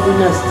 all the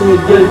next day,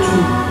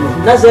 too.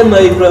 That's a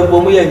my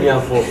problem, we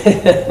are for.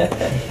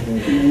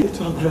 Get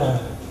to a crown.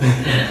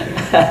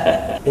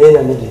 Hey,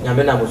 I'm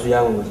in a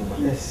young.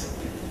 Yes.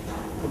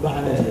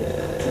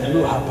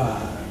 No hapa.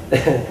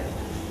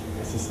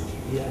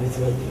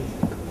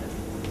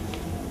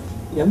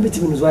 Ya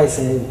mbiti mnuzwa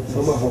ise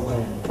soma hapa.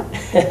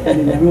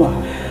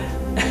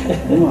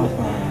 No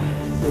hapa.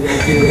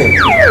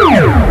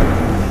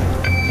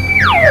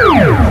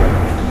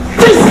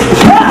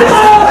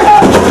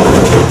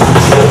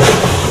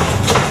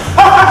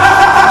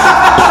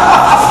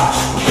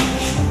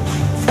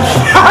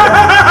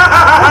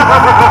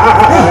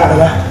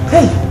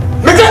 Hey,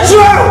 me get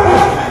you out.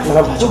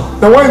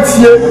 The one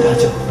here.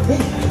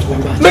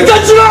 Me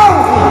get you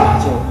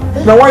out.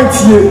 The one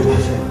here.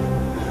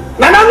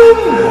 Nananum.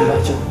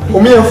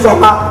 Omi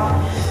enfama.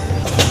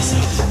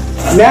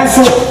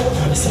 Nenso.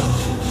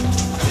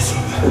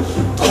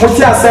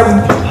 Oti asem.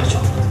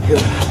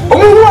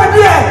 Omi hu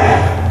ade.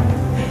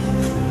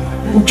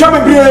 Ntwa me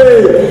bie.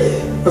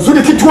 Azu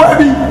de kitwa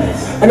bi.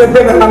 Ene be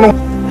nananum.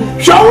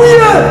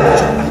 Shawiye.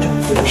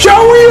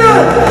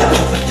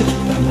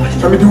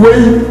 Kami di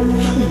wey.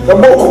 The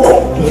moko.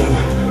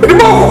 The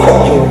moko.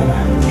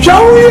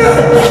 Shawiye.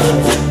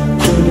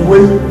 Kami di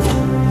wey.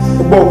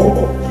 The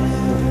moko.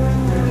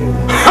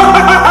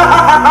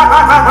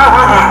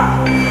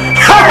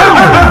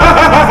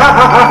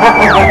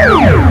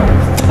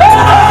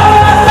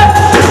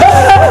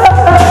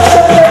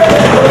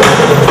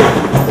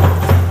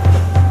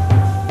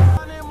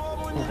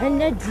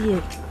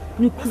 Dear,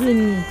 you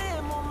couldn't.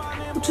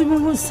 To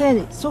me,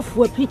 say so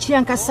for preaching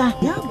and cassa.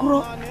 Ya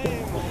grow.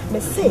 Me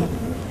say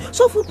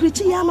so for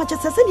preaching, ya much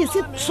as I said, you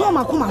said so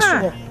much.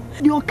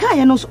 The okay,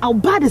 and I'll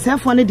buy the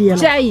self one dear.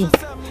 Jay,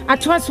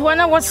 at once one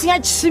I was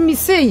yet see me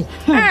say.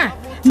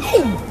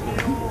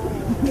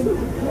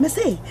 Me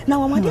say,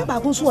 now I'm a dear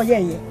back on so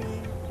yeah.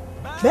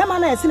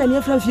 Beman has seen a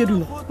near friend for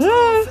you.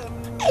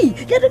 Hey,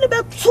 get in the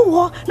back to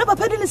her, never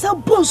petting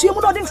himself bones, you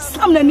would not have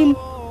summoned him.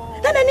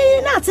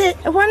 Nani nate.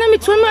 Wana mi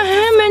tuma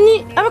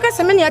mani. Abaka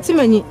semeni ati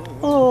mani.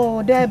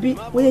 Oh, Debbie,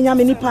 we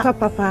nyame nipa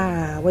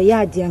papa, we ya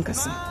adi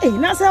ankasa.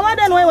 Na say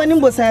wada no wani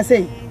mbo say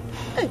say.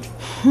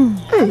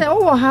 Na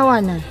wo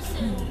hawana.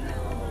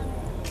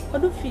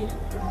 Odufi.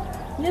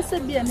 Nyese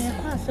bia na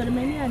kwa asore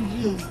mani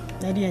anji.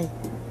 Na dia.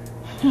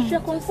 Hwe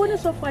konfone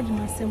so fa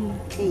adwuma asem.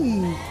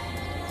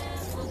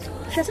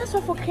 Hwe se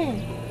so fo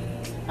ken.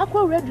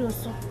 Akwa radio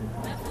so.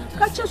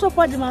 Ka che so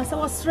fa adwuma asem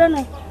osre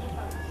no.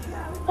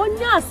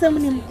 Onya asem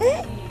nim.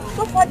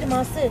 So fa adwuma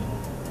asem.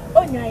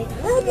 Onya ai.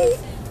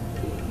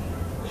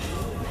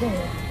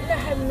 Na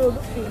have no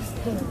face.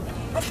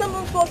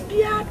 Asem for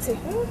biate.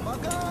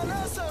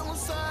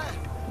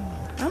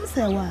 I'm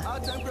say what?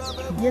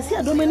 Yes,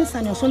 I don't mean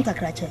Sanyo Sonta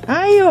Cratcher.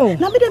 Ayo.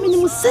 Now, be the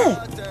minimum say.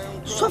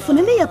 So for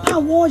the near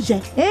power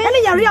warje.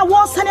 Any area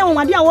was sending on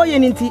my dear warrior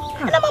in tea.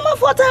 And a mamma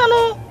for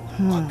Tano.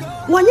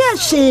 1 year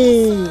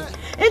she.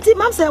 And the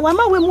mam say, one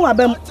more will move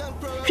them.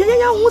 She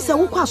who say,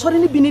 who quite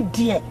suddenly be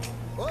dear.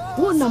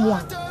 One number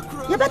one.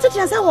 You better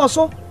chance I was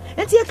so.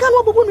 And you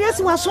can't open yes,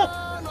 was so.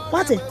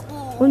 What it?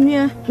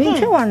 Unya,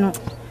 me one.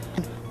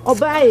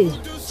 Obey.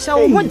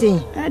 So what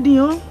day?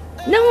 Adio.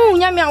 No,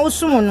 Yammy, I was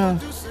soon.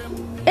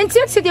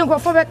 Enti accident go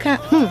for beka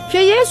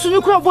hwe Yesu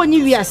no kro bo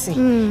ni wiase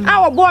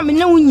a wo bo me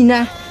na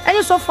wunyina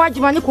ene so fa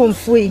agima ne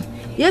konfui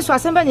Yesu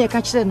asemba ne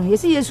ka kire no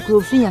yesi Yesu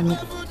kro fi nyame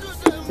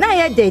na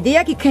ye de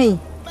yakikan e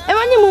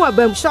wani mu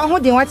wabam so ho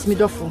den watimi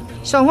dofo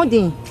so ho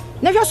den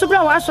na hwe so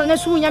bra wa so na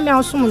so nyame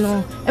asom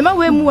no e ma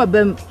we mu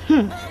wabam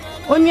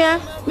onua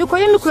me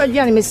koye me kro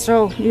aduane me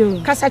sro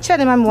kasa kire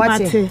ne ma me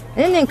wate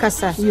ene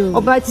nkasa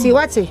obati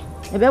wate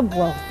e be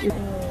boa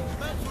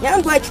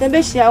Young boy, the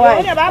best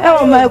away.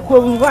 Oh, my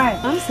cool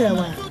wife. I'm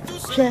saying,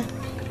 share.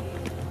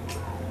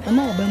 I'm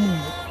all about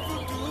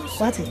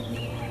what it?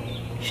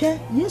 Share,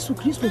 yes, who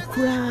Christ will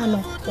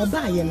crown or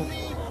buy you.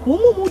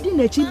 Woman would in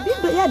a cheap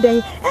big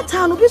day, a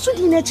town of this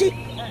in a cheap.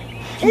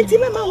 And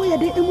Timmy, my way a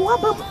day and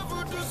wabam.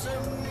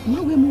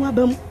 No, we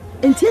wabam.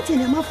 And Tietty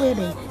and my way a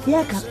day.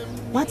 Yaka,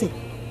 what it?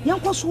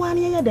 Young was 1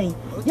 year a day.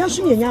 Young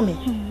Sunny Yammy.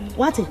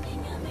 What it?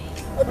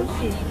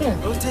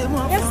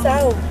 Yes,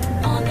 sir.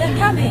 On the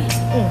coming.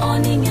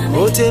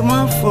 Ote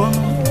mafon.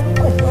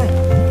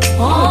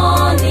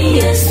 Oni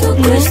Yesu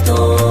Kristo.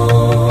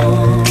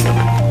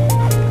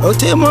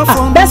 Ote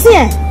mafon. That's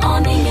it.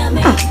 Oni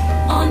nyame.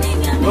 Oni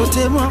nyame.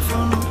 Ote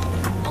mafon.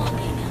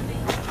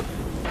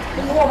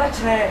 You know what?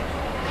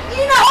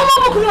 Ina omo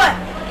bukulu.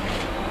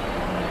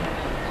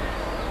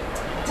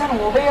 Tell me,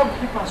 obey your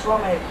people, so I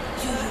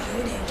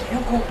you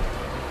go.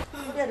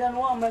 You don't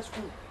know my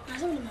school. I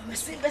don't know my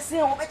school. Let's see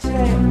how much.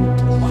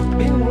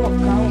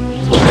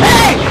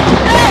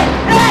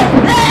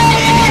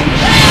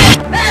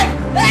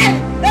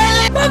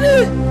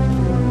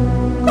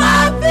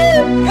 Bobby!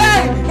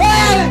 Hey!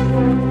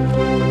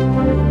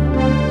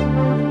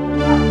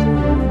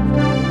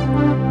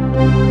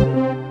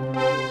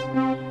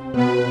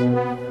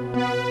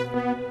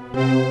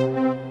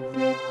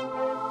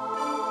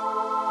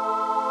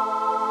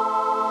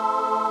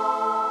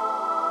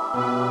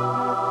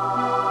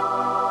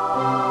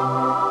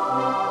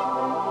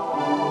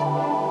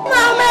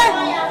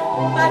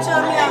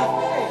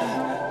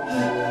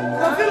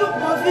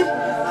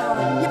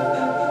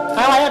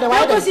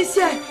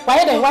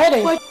 Why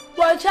they?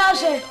 What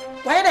Chelsea?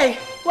 Why they?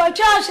 What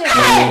Chelsea?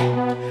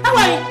 How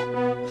are you?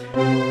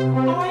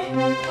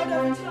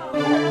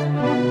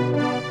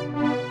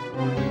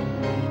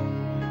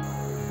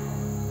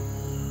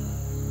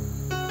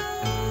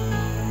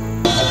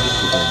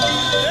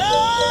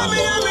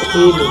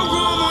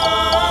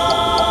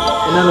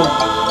 Enano,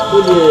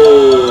 bude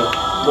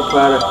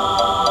bopara.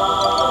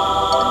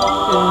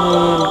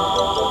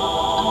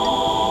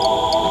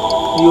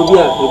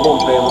 Yobia ebon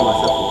pa ya mama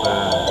safu pa.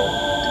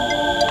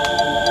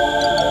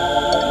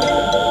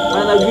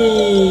 Mana bi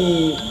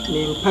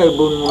ni mpa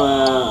ebonwa,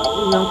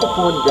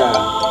 Nyankopon da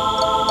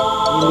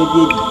ni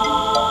mededi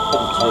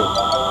e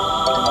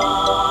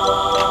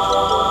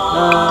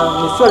na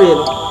me sori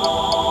no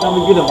na me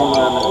dwene ho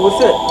na wo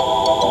se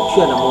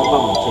twia na mo ba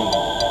mo chen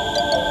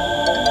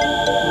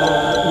na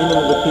me no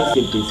go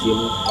pese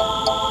mu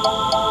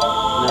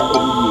na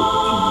eyi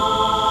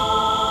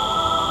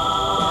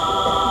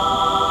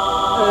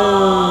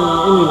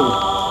emino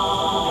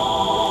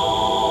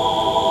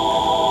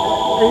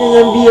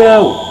anyanya bia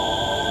o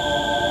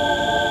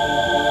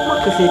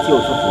makase ti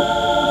osofo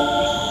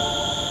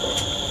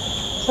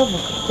sofo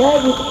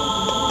jabi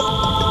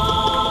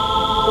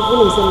sofo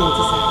ni se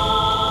menti sa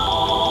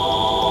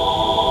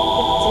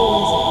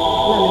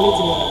na me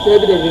meti ni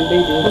jabi de bembe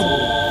de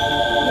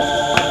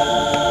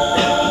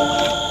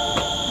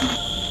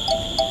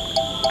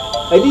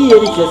adi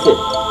yeri chese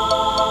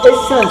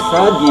esan sa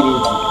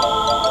dirinti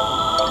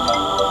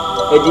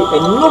edi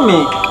enome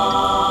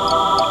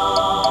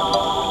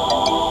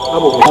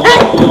abo mo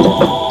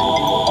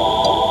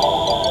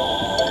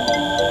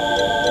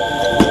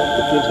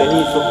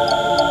Peniso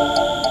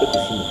e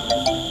così.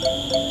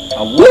 A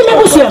voi ne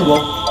possiamo?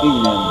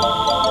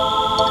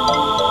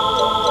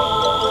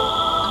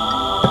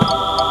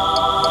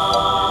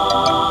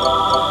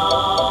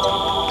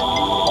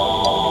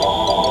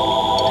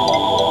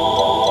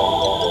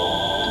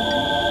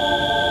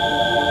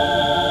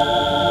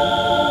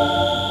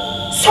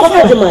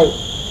 de mãe.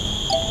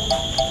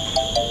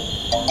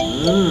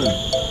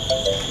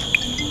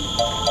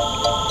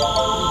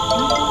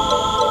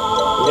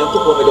 Eu tô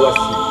com medo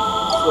assim.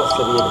 Sua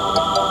sabia.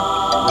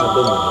 Na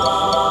doma.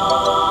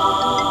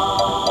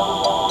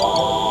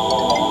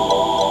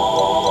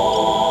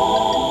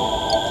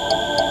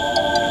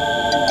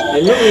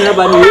 Ele não ia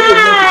banir.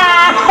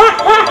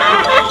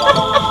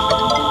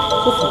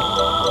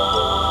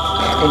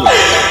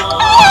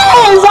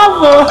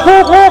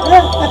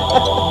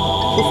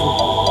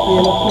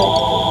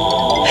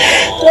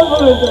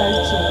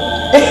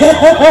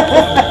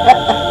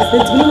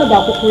 Esse menino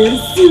da coco é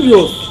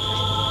serious.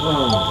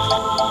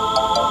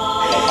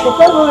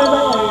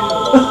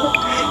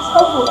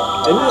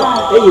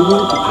 Ele é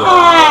muito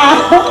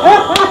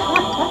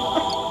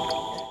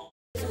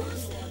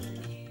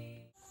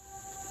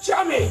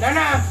Chame,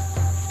 Nana.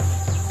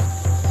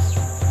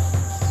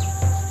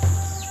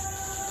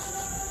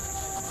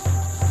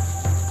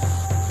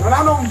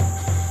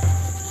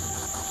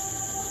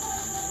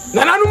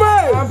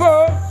 Nananuma!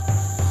 Abo!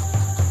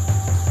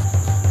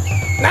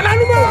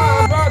 Nananuma!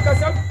 Abo,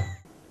 kasam!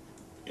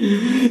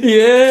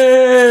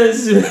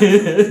 Yes!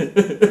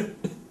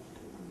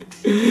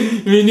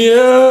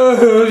 Minyo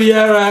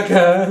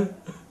biaraka!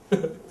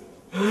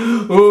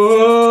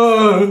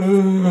 Oh!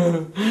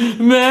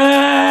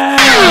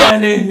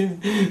 Mani!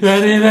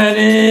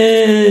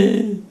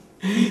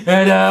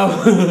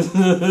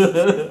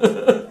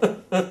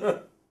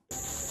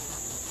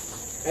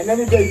 And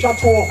then they chat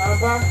for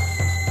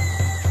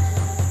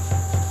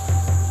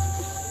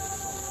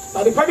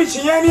na de pabi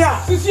chiania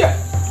sisi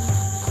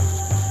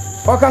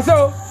o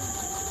kaso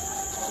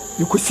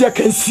you could see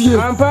can see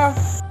ampa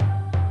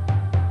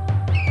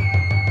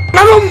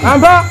nanum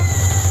ampa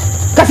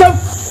kaso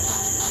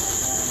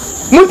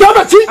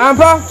muntaba chi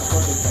ampa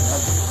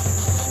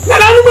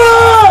nananuma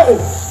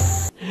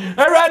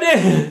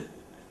Already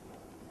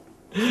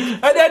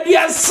ada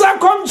dia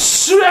sakom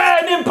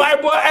shredding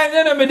pipe and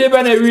then me de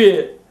bana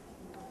wie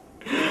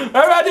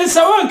already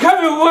someone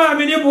come one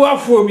me ni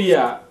buafo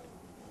bia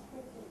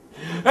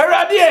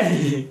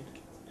already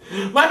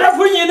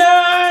madafo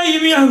nyina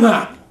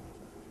yimiama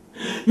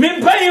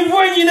mimpa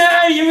yimfo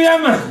nyina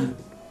yimiama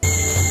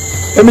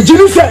emi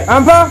jinu se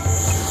ampa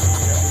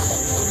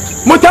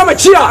mutama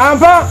chia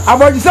ampa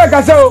abojise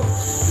kaso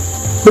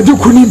bedu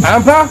kunim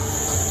ampa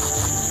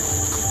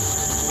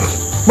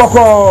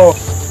boko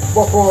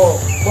boko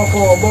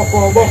boko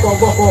boko boko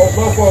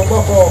boko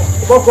boko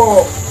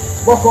boko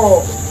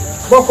boko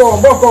boko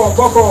boko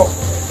boko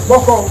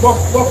boko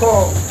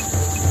boko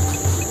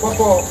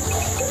boko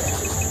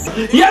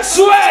yes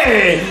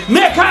way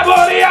make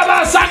abori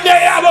aba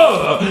Sunday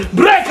abo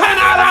break an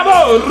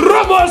arabo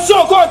robo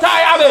sokota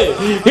yabe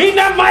in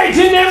the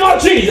mighty name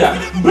of Jesus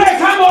break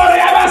abori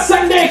aba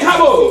Sunday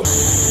kabo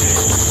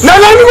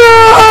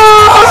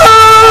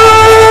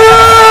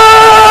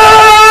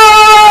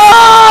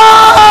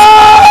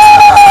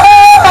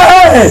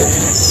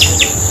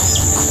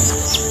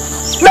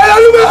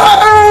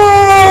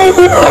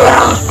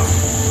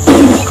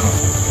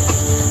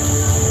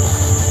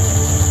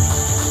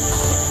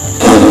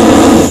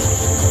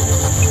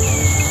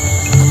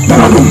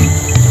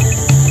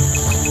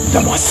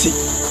Damasi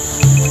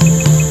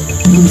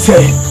Nimse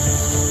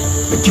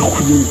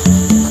Bekikuni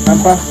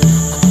Ampa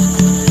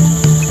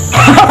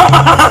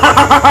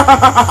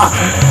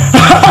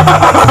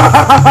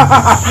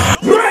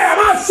Brem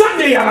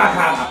Sunday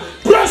yabaka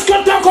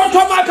Proskota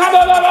koto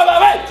makaba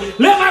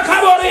le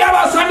makabori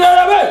yaba Sunday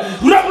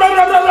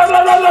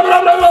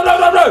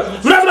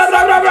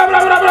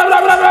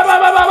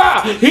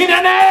in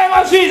the name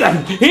of Jesus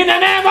in the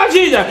name of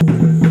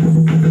Jesus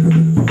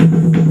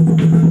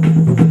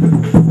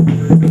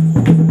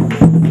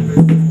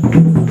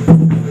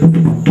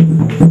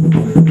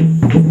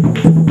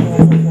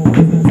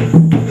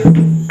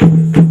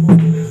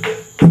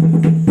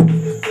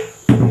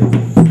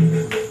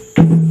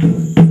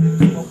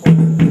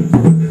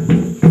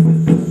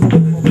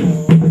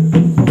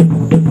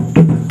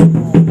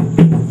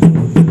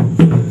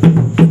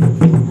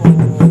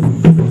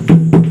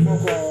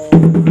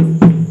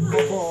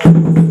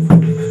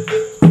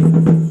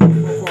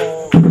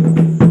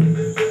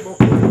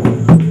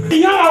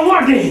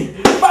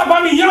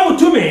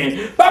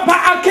Papa,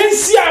 I can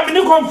see I'm in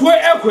the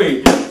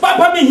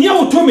Papa, me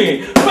here to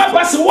me.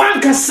 Papa, so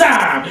one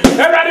kasa.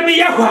 Eradi me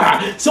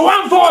yakwa. So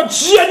one for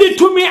Jenny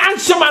to me and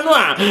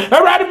Shamanua.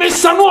 Eradi me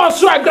sanu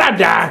was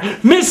grada.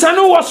 Me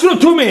sanu was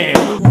to me.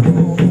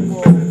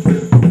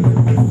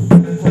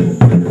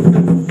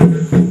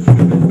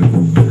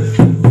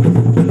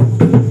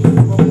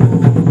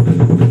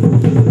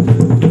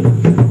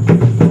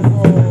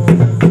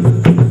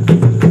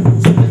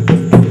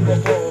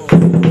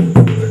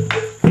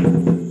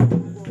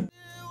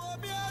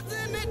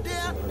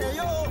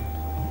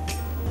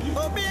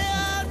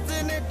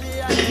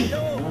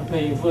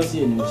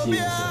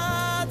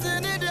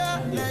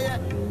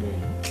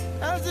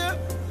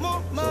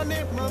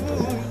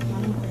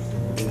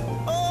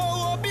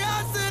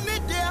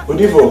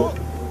 Odivo,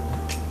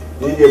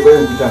 you are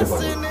going to die.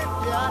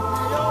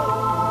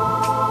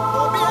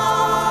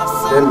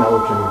 Then I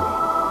will tell you.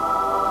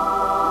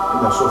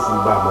 na so fu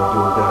ba mo de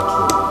o da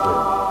to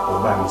o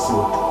ba mi si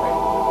o to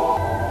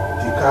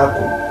ti ka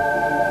ko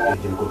e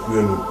je ko fu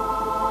enu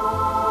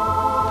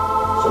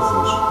so fu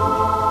so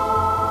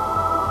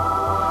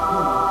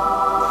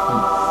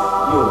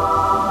yo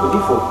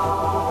odifo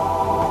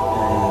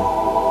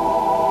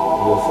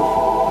yo so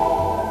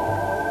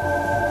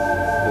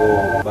yo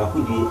ba ku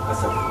di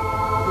asafu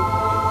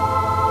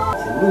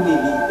se lu ni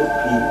bi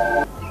epi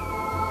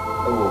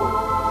o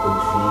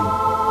fi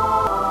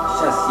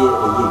chassie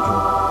eyeju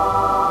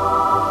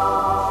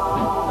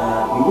na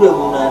biwure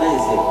mu na na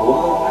se wo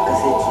mo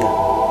akasetia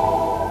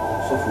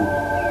so fu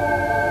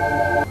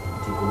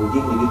ti ko di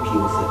ni bi pi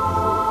o se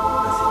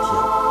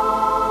akasetia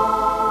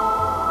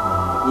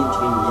ni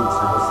ti ni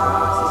ntra sa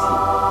asisi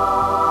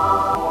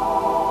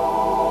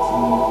ti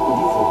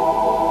odifo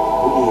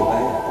o de ba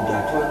da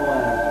to no a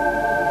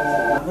se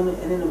ba no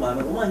ene no ma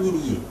no ma nyi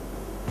ni ye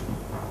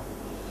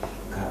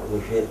ka o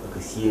hwe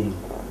akasie ni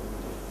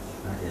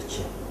na ya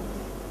che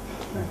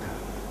na ka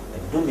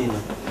domino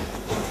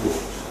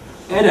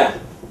Eda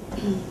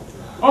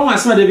o ma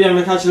sma de bia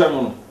me ka kire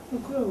mo no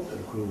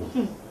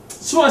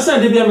so asa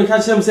de bia me ka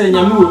kire mo se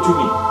nyame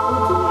otumi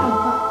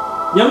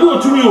nyame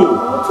otumi o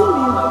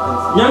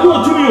nyame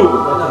otumi o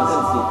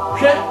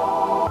hwe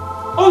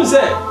on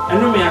se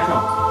eno me aka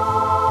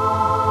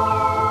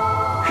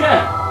hwe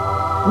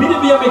mi de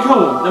bia me ka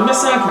wo na me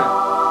sa aka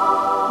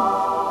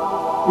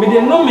me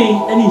de no me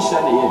ani hira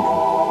na ye du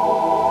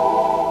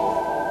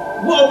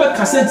wo be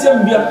kasete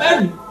bia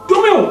me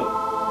domino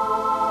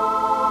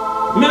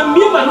me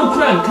ma no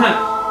kra nka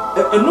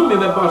eno me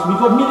be boss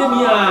because me de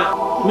bia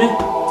me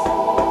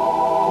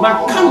ma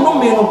kan no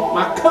me no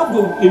ma kan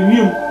go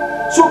ewiem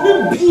so be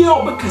bia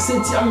o be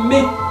kasete me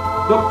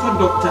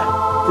doctor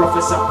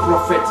professor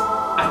prophet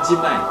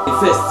Ajimai the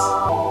first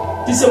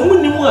this a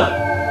munni mu a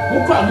mo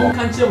kwa mo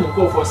kan kire mo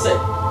ko for say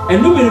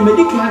eno me no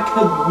medical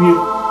aka ewiem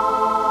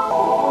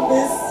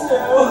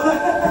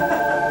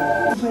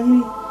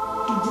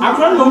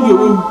akra no mbi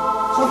owu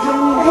so kan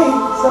hey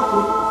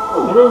support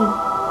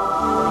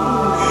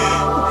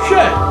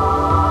shit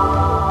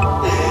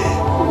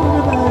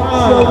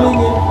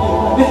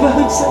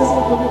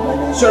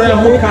sorry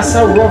I'm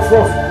kasa rough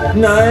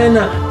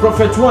na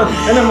prophet 1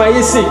 and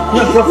my say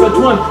na prophet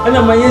 1 and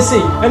my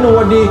say and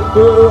what the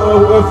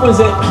phone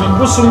say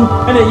busum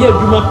and a year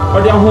duma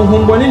or the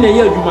honhom boni na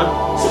year duma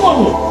so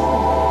mo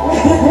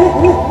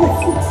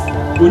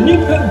oni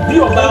pe bi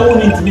oba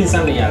woni ntimi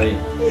nsan na yare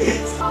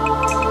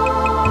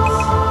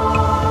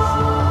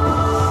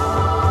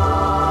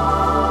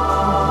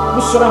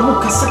busura mu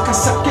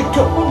kasa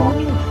keke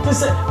woni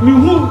tese mi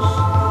hu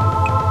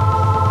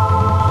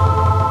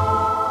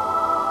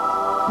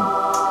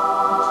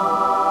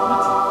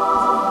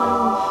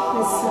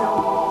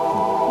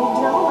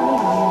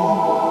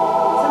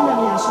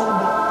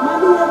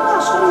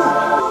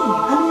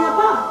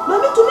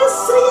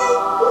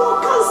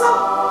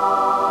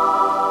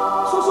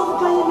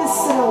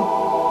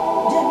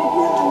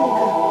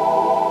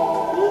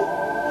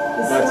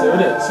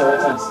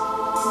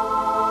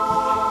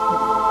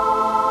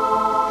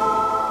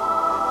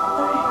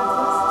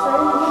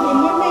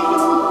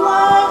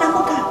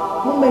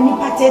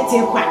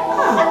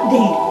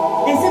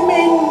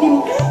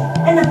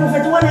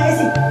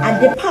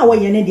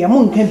Yene dia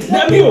mon kan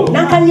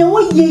na kan ye wo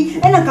ye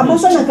na ka mo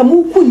so na ka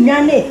mu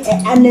kunnya ne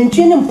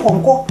anantwe ne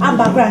mponko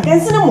ababra kan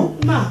sene mo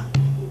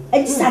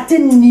e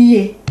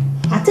satennie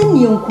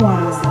atenie nko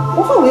a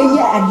wo fa we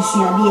ye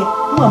adisuade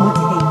mo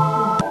amote he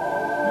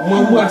mo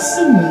awu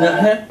asim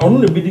na he onu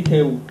na bidi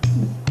kan wu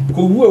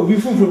ko wu obi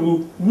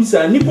fufuru wu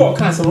sa ni po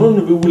kan se onu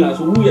na be wu la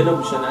so wu ye na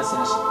busha na ase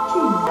ase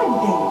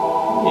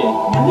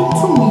na mi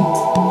tumi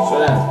so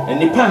that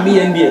eni pa mi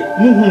ye ndie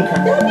mu hu nka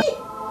dabi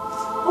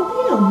obi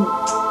na mu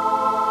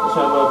so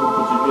ba bu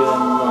putu bi na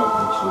mu ma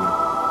ko chi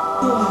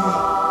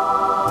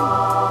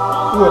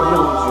wo ni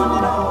o ji ni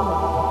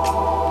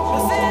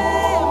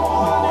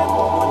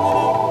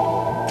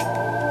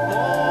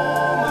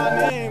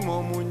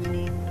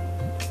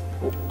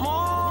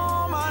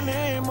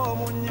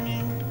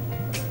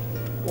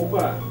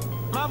opa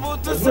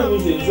Brem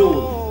is a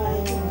joke.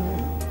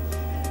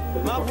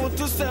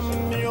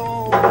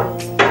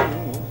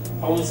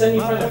 I will send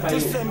you for the fire.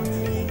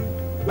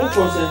 Who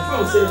was a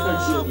phone safe and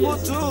shield?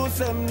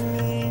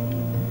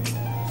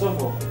 So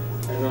for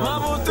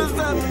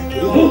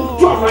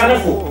drop my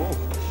rifle.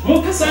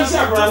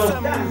 Mukasha brother.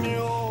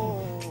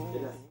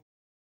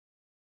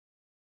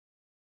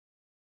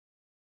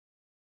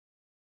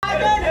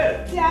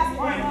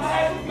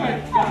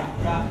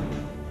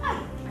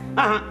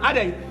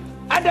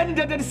 Aden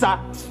did sa.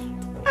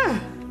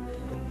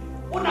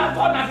 Una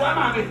to na to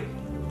ma me.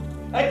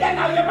 E den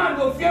na ye man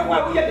go fie wa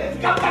we ye.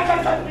 Ka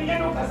me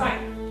no ka sai.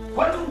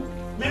 What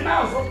me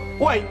na so.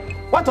 Why?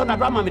 What on na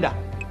drama me da?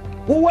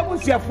 Wo wa bu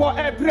fie for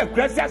e pre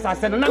gracious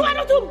asem na. Me come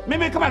on to.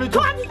 Me come on.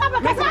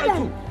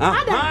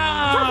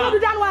 Ah. So do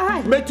dan wa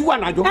hai. Me tu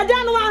anajo. E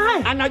dan wa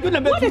hai. Anajo na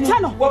me tu.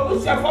 Wo bu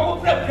fie for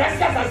pre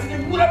gracious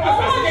asem mu ra ma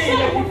fa se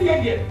ye wo fie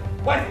ye.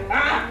 What?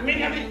 Ah, me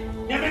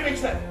me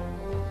say.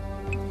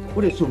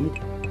 What is so me?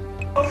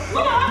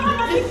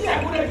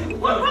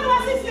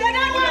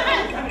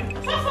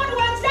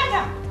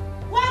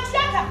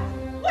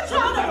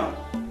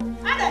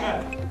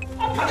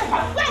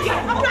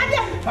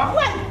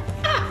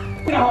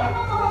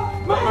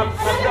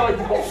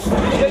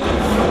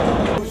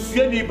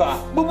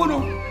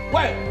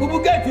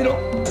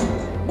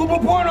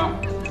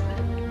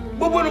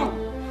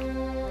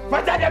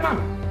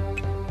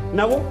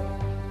 Now,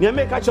 you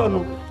make a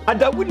channel.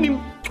 And I wouldn't him,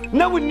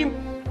 no wouldn't him,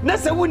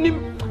 Nessa wouldn't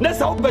him,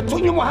 Nessa, but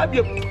to you will have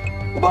you.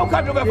 About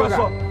kind of a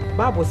person.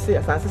 Bible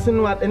says, I say,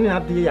 no, any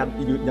idea,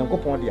 young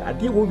Copondi, I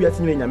deal with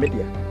your in your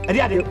media. And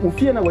the other who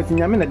fear was in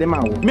Yamina de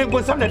Mao. Make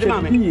one son of the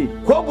mammy.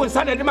 Cobo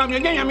son of the mammy,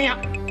 Yamia.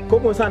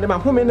 Cobo son of the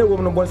mammy, who may know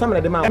woman born some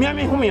of the mammy.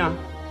 Miami Humia.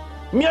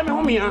 Miami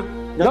Humia.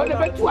 Not the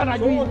best one I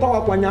do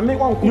talk when you make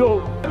one.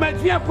 You, my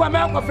dear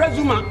Quamal,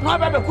 Frezuma, no, I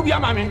have a Kubia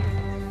mammy.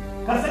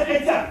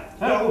 Cassetta,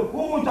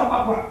 who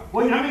talk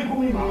when you make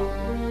Kumima.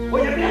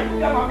 When you make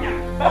Kubia mammy,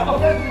 that's a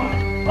Frezuma,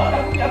 not a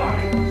Kubia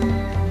mammy.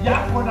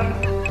 Yak, what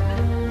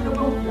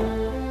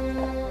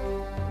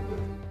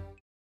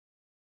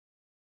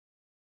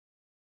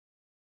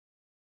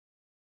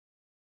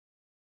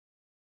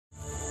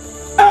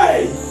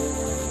Hey!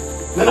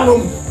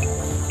 Nananum!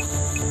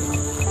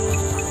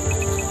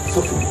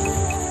 Sofu.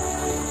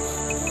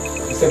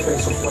 Você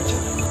fez so forte.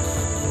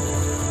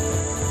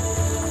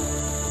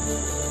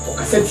 O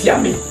cassete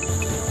yami.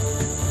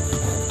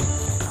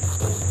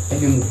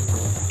 Enemu.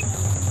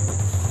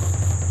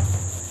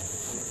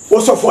 O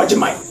so forte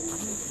mai.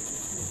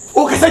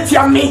 O cassete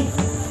yami.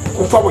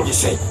 O fa what you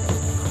say.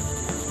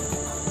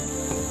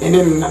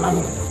 Enemu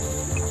nananum.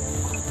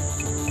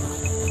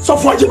 So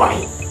forte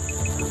mai.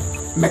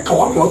 Make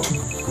our motu.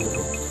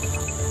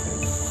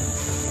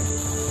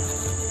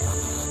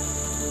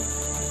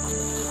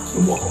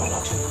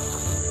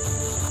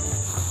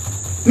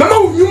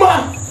 Mama, you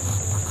man.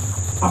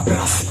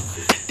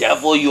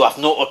 Devil, you have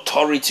no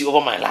authority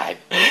over my life.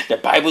 The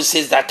Bible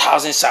says that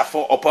 1,000 shall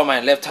fall upon my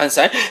left hand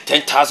side,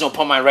 10,000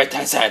 upon my right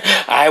hand side.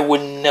 I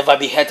will never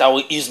be hurt. I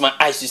will use my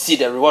eyes to see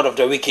the reward of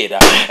the wicked.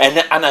 And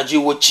the energy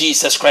with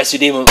Jesus Christ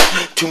today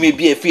to me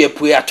be a fear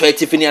prayer to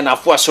Tiffany and a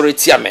four sorry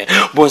tiame.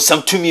 But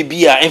some to me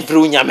be a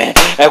influence me.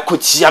 I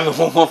could see me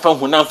home from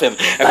Hunafem.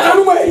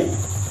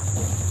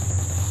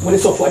 What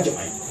is so for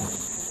Jamai?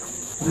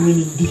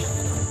 Meaning,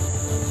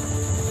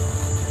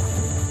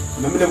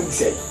 remember what we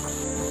say.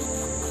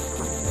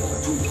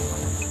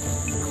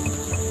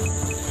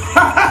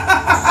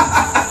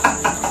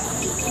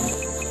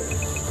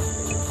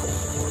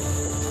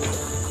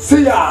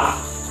 See ya.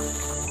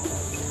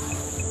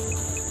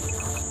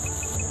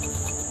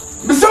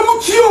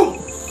 Misamutio.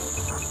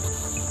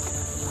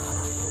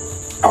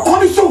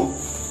 Akoniso.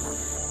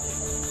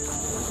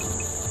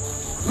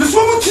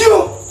 Misamutio.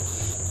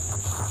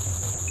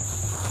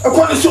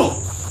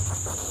 Akoniso.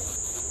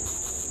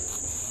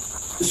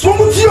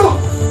 Misamutio.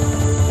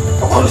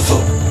 Akoniso.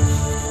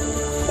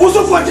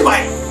 Oso for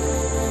Jamai.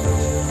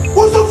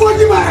 Oso for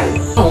Jamai.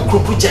 Oh,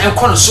 Kupuja, I'm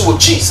calling so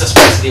Jesus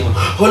Christ name.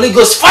 Holy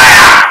Ghost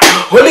fire!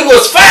 Holy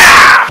Ghost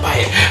fire!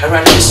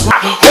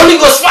 Holy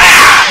Ghost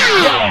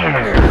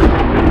fire!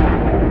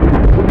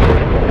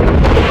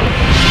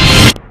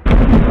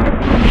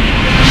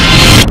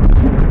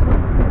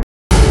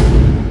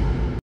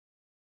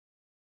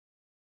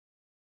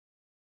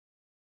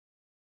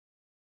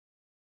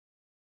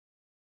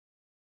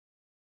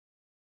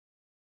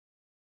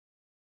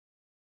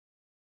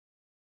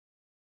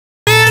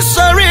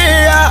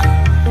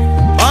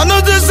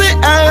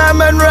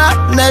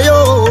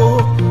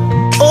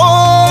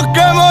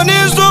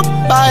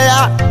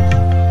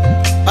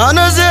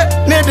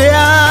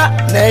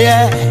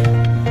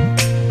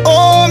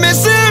 Oh,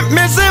 Missy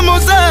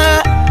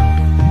Musa,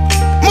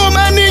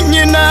 Momani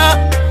Nina,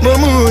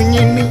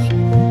 Momunini.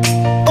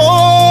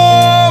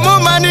 Oh,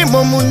 Momani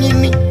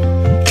Momunini,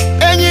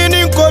 and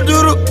you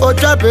Koduru or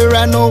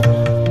Jabirano.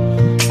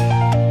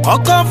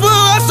 Okafu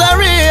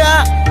Saria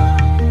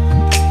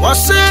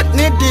was it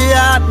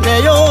Nidia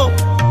Neo?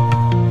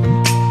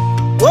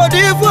 What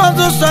if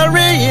was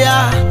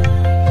Saria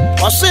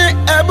was it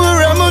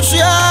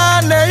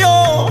Aburamusia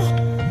Neo?